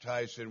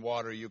baptized in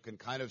water, you can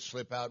kind of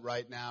slip out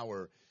right now,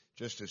 or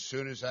just as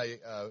soon as I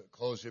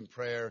close in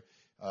prayer,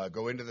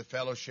 go into the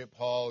fellowship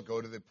hall, go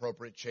to the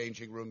appropriate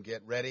changing room,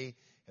 get ready,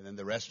 and then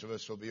the rest of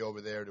us will be over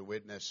there to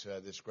witness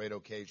this great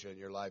occasion in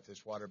your life,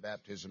 this water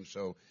baptism.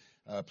 So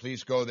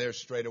please go there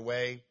straight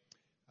away.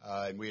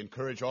 And we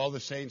encourage all the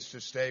saints to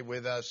stay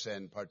with us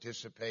and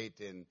participate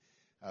in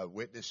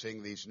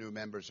witnessing these new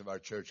members of our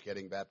church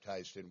getting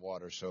baptized in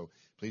water. So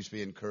please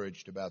be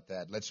encouraged about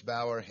that. Let's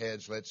bow our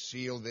heads. Let's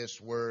seal this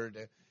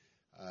word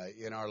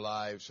in our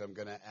lives. I'm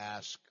going to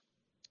ask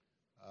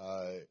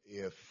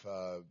if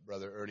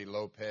Brother Ernie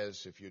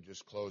Lopez, if you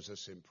just close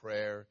us in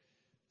prayer.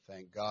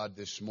 Thank God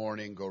this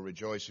morning. Go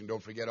rejoicing.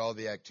 Don't forget all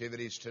the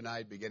activities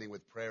tonight, beginning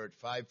with prayer at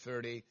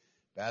 5:30,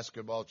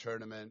 basketball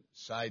tournament,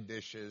 side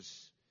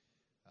dishes,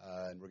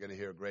 and we're going to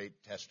hear a great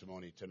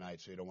testimony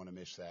tonight, so you don't want to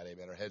miss that.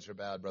 Amen. Our heads are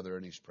bowed. Brother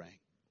Ernie's praying.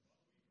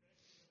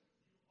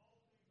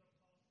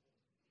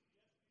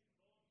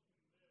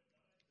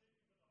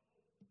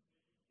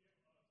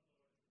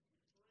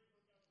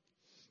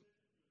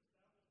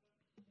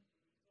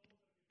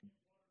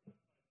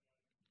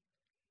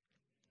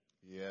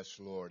 Yes,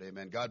 Lord.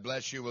 Amen. God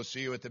bless you. We'll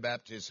see you at the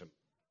baptism.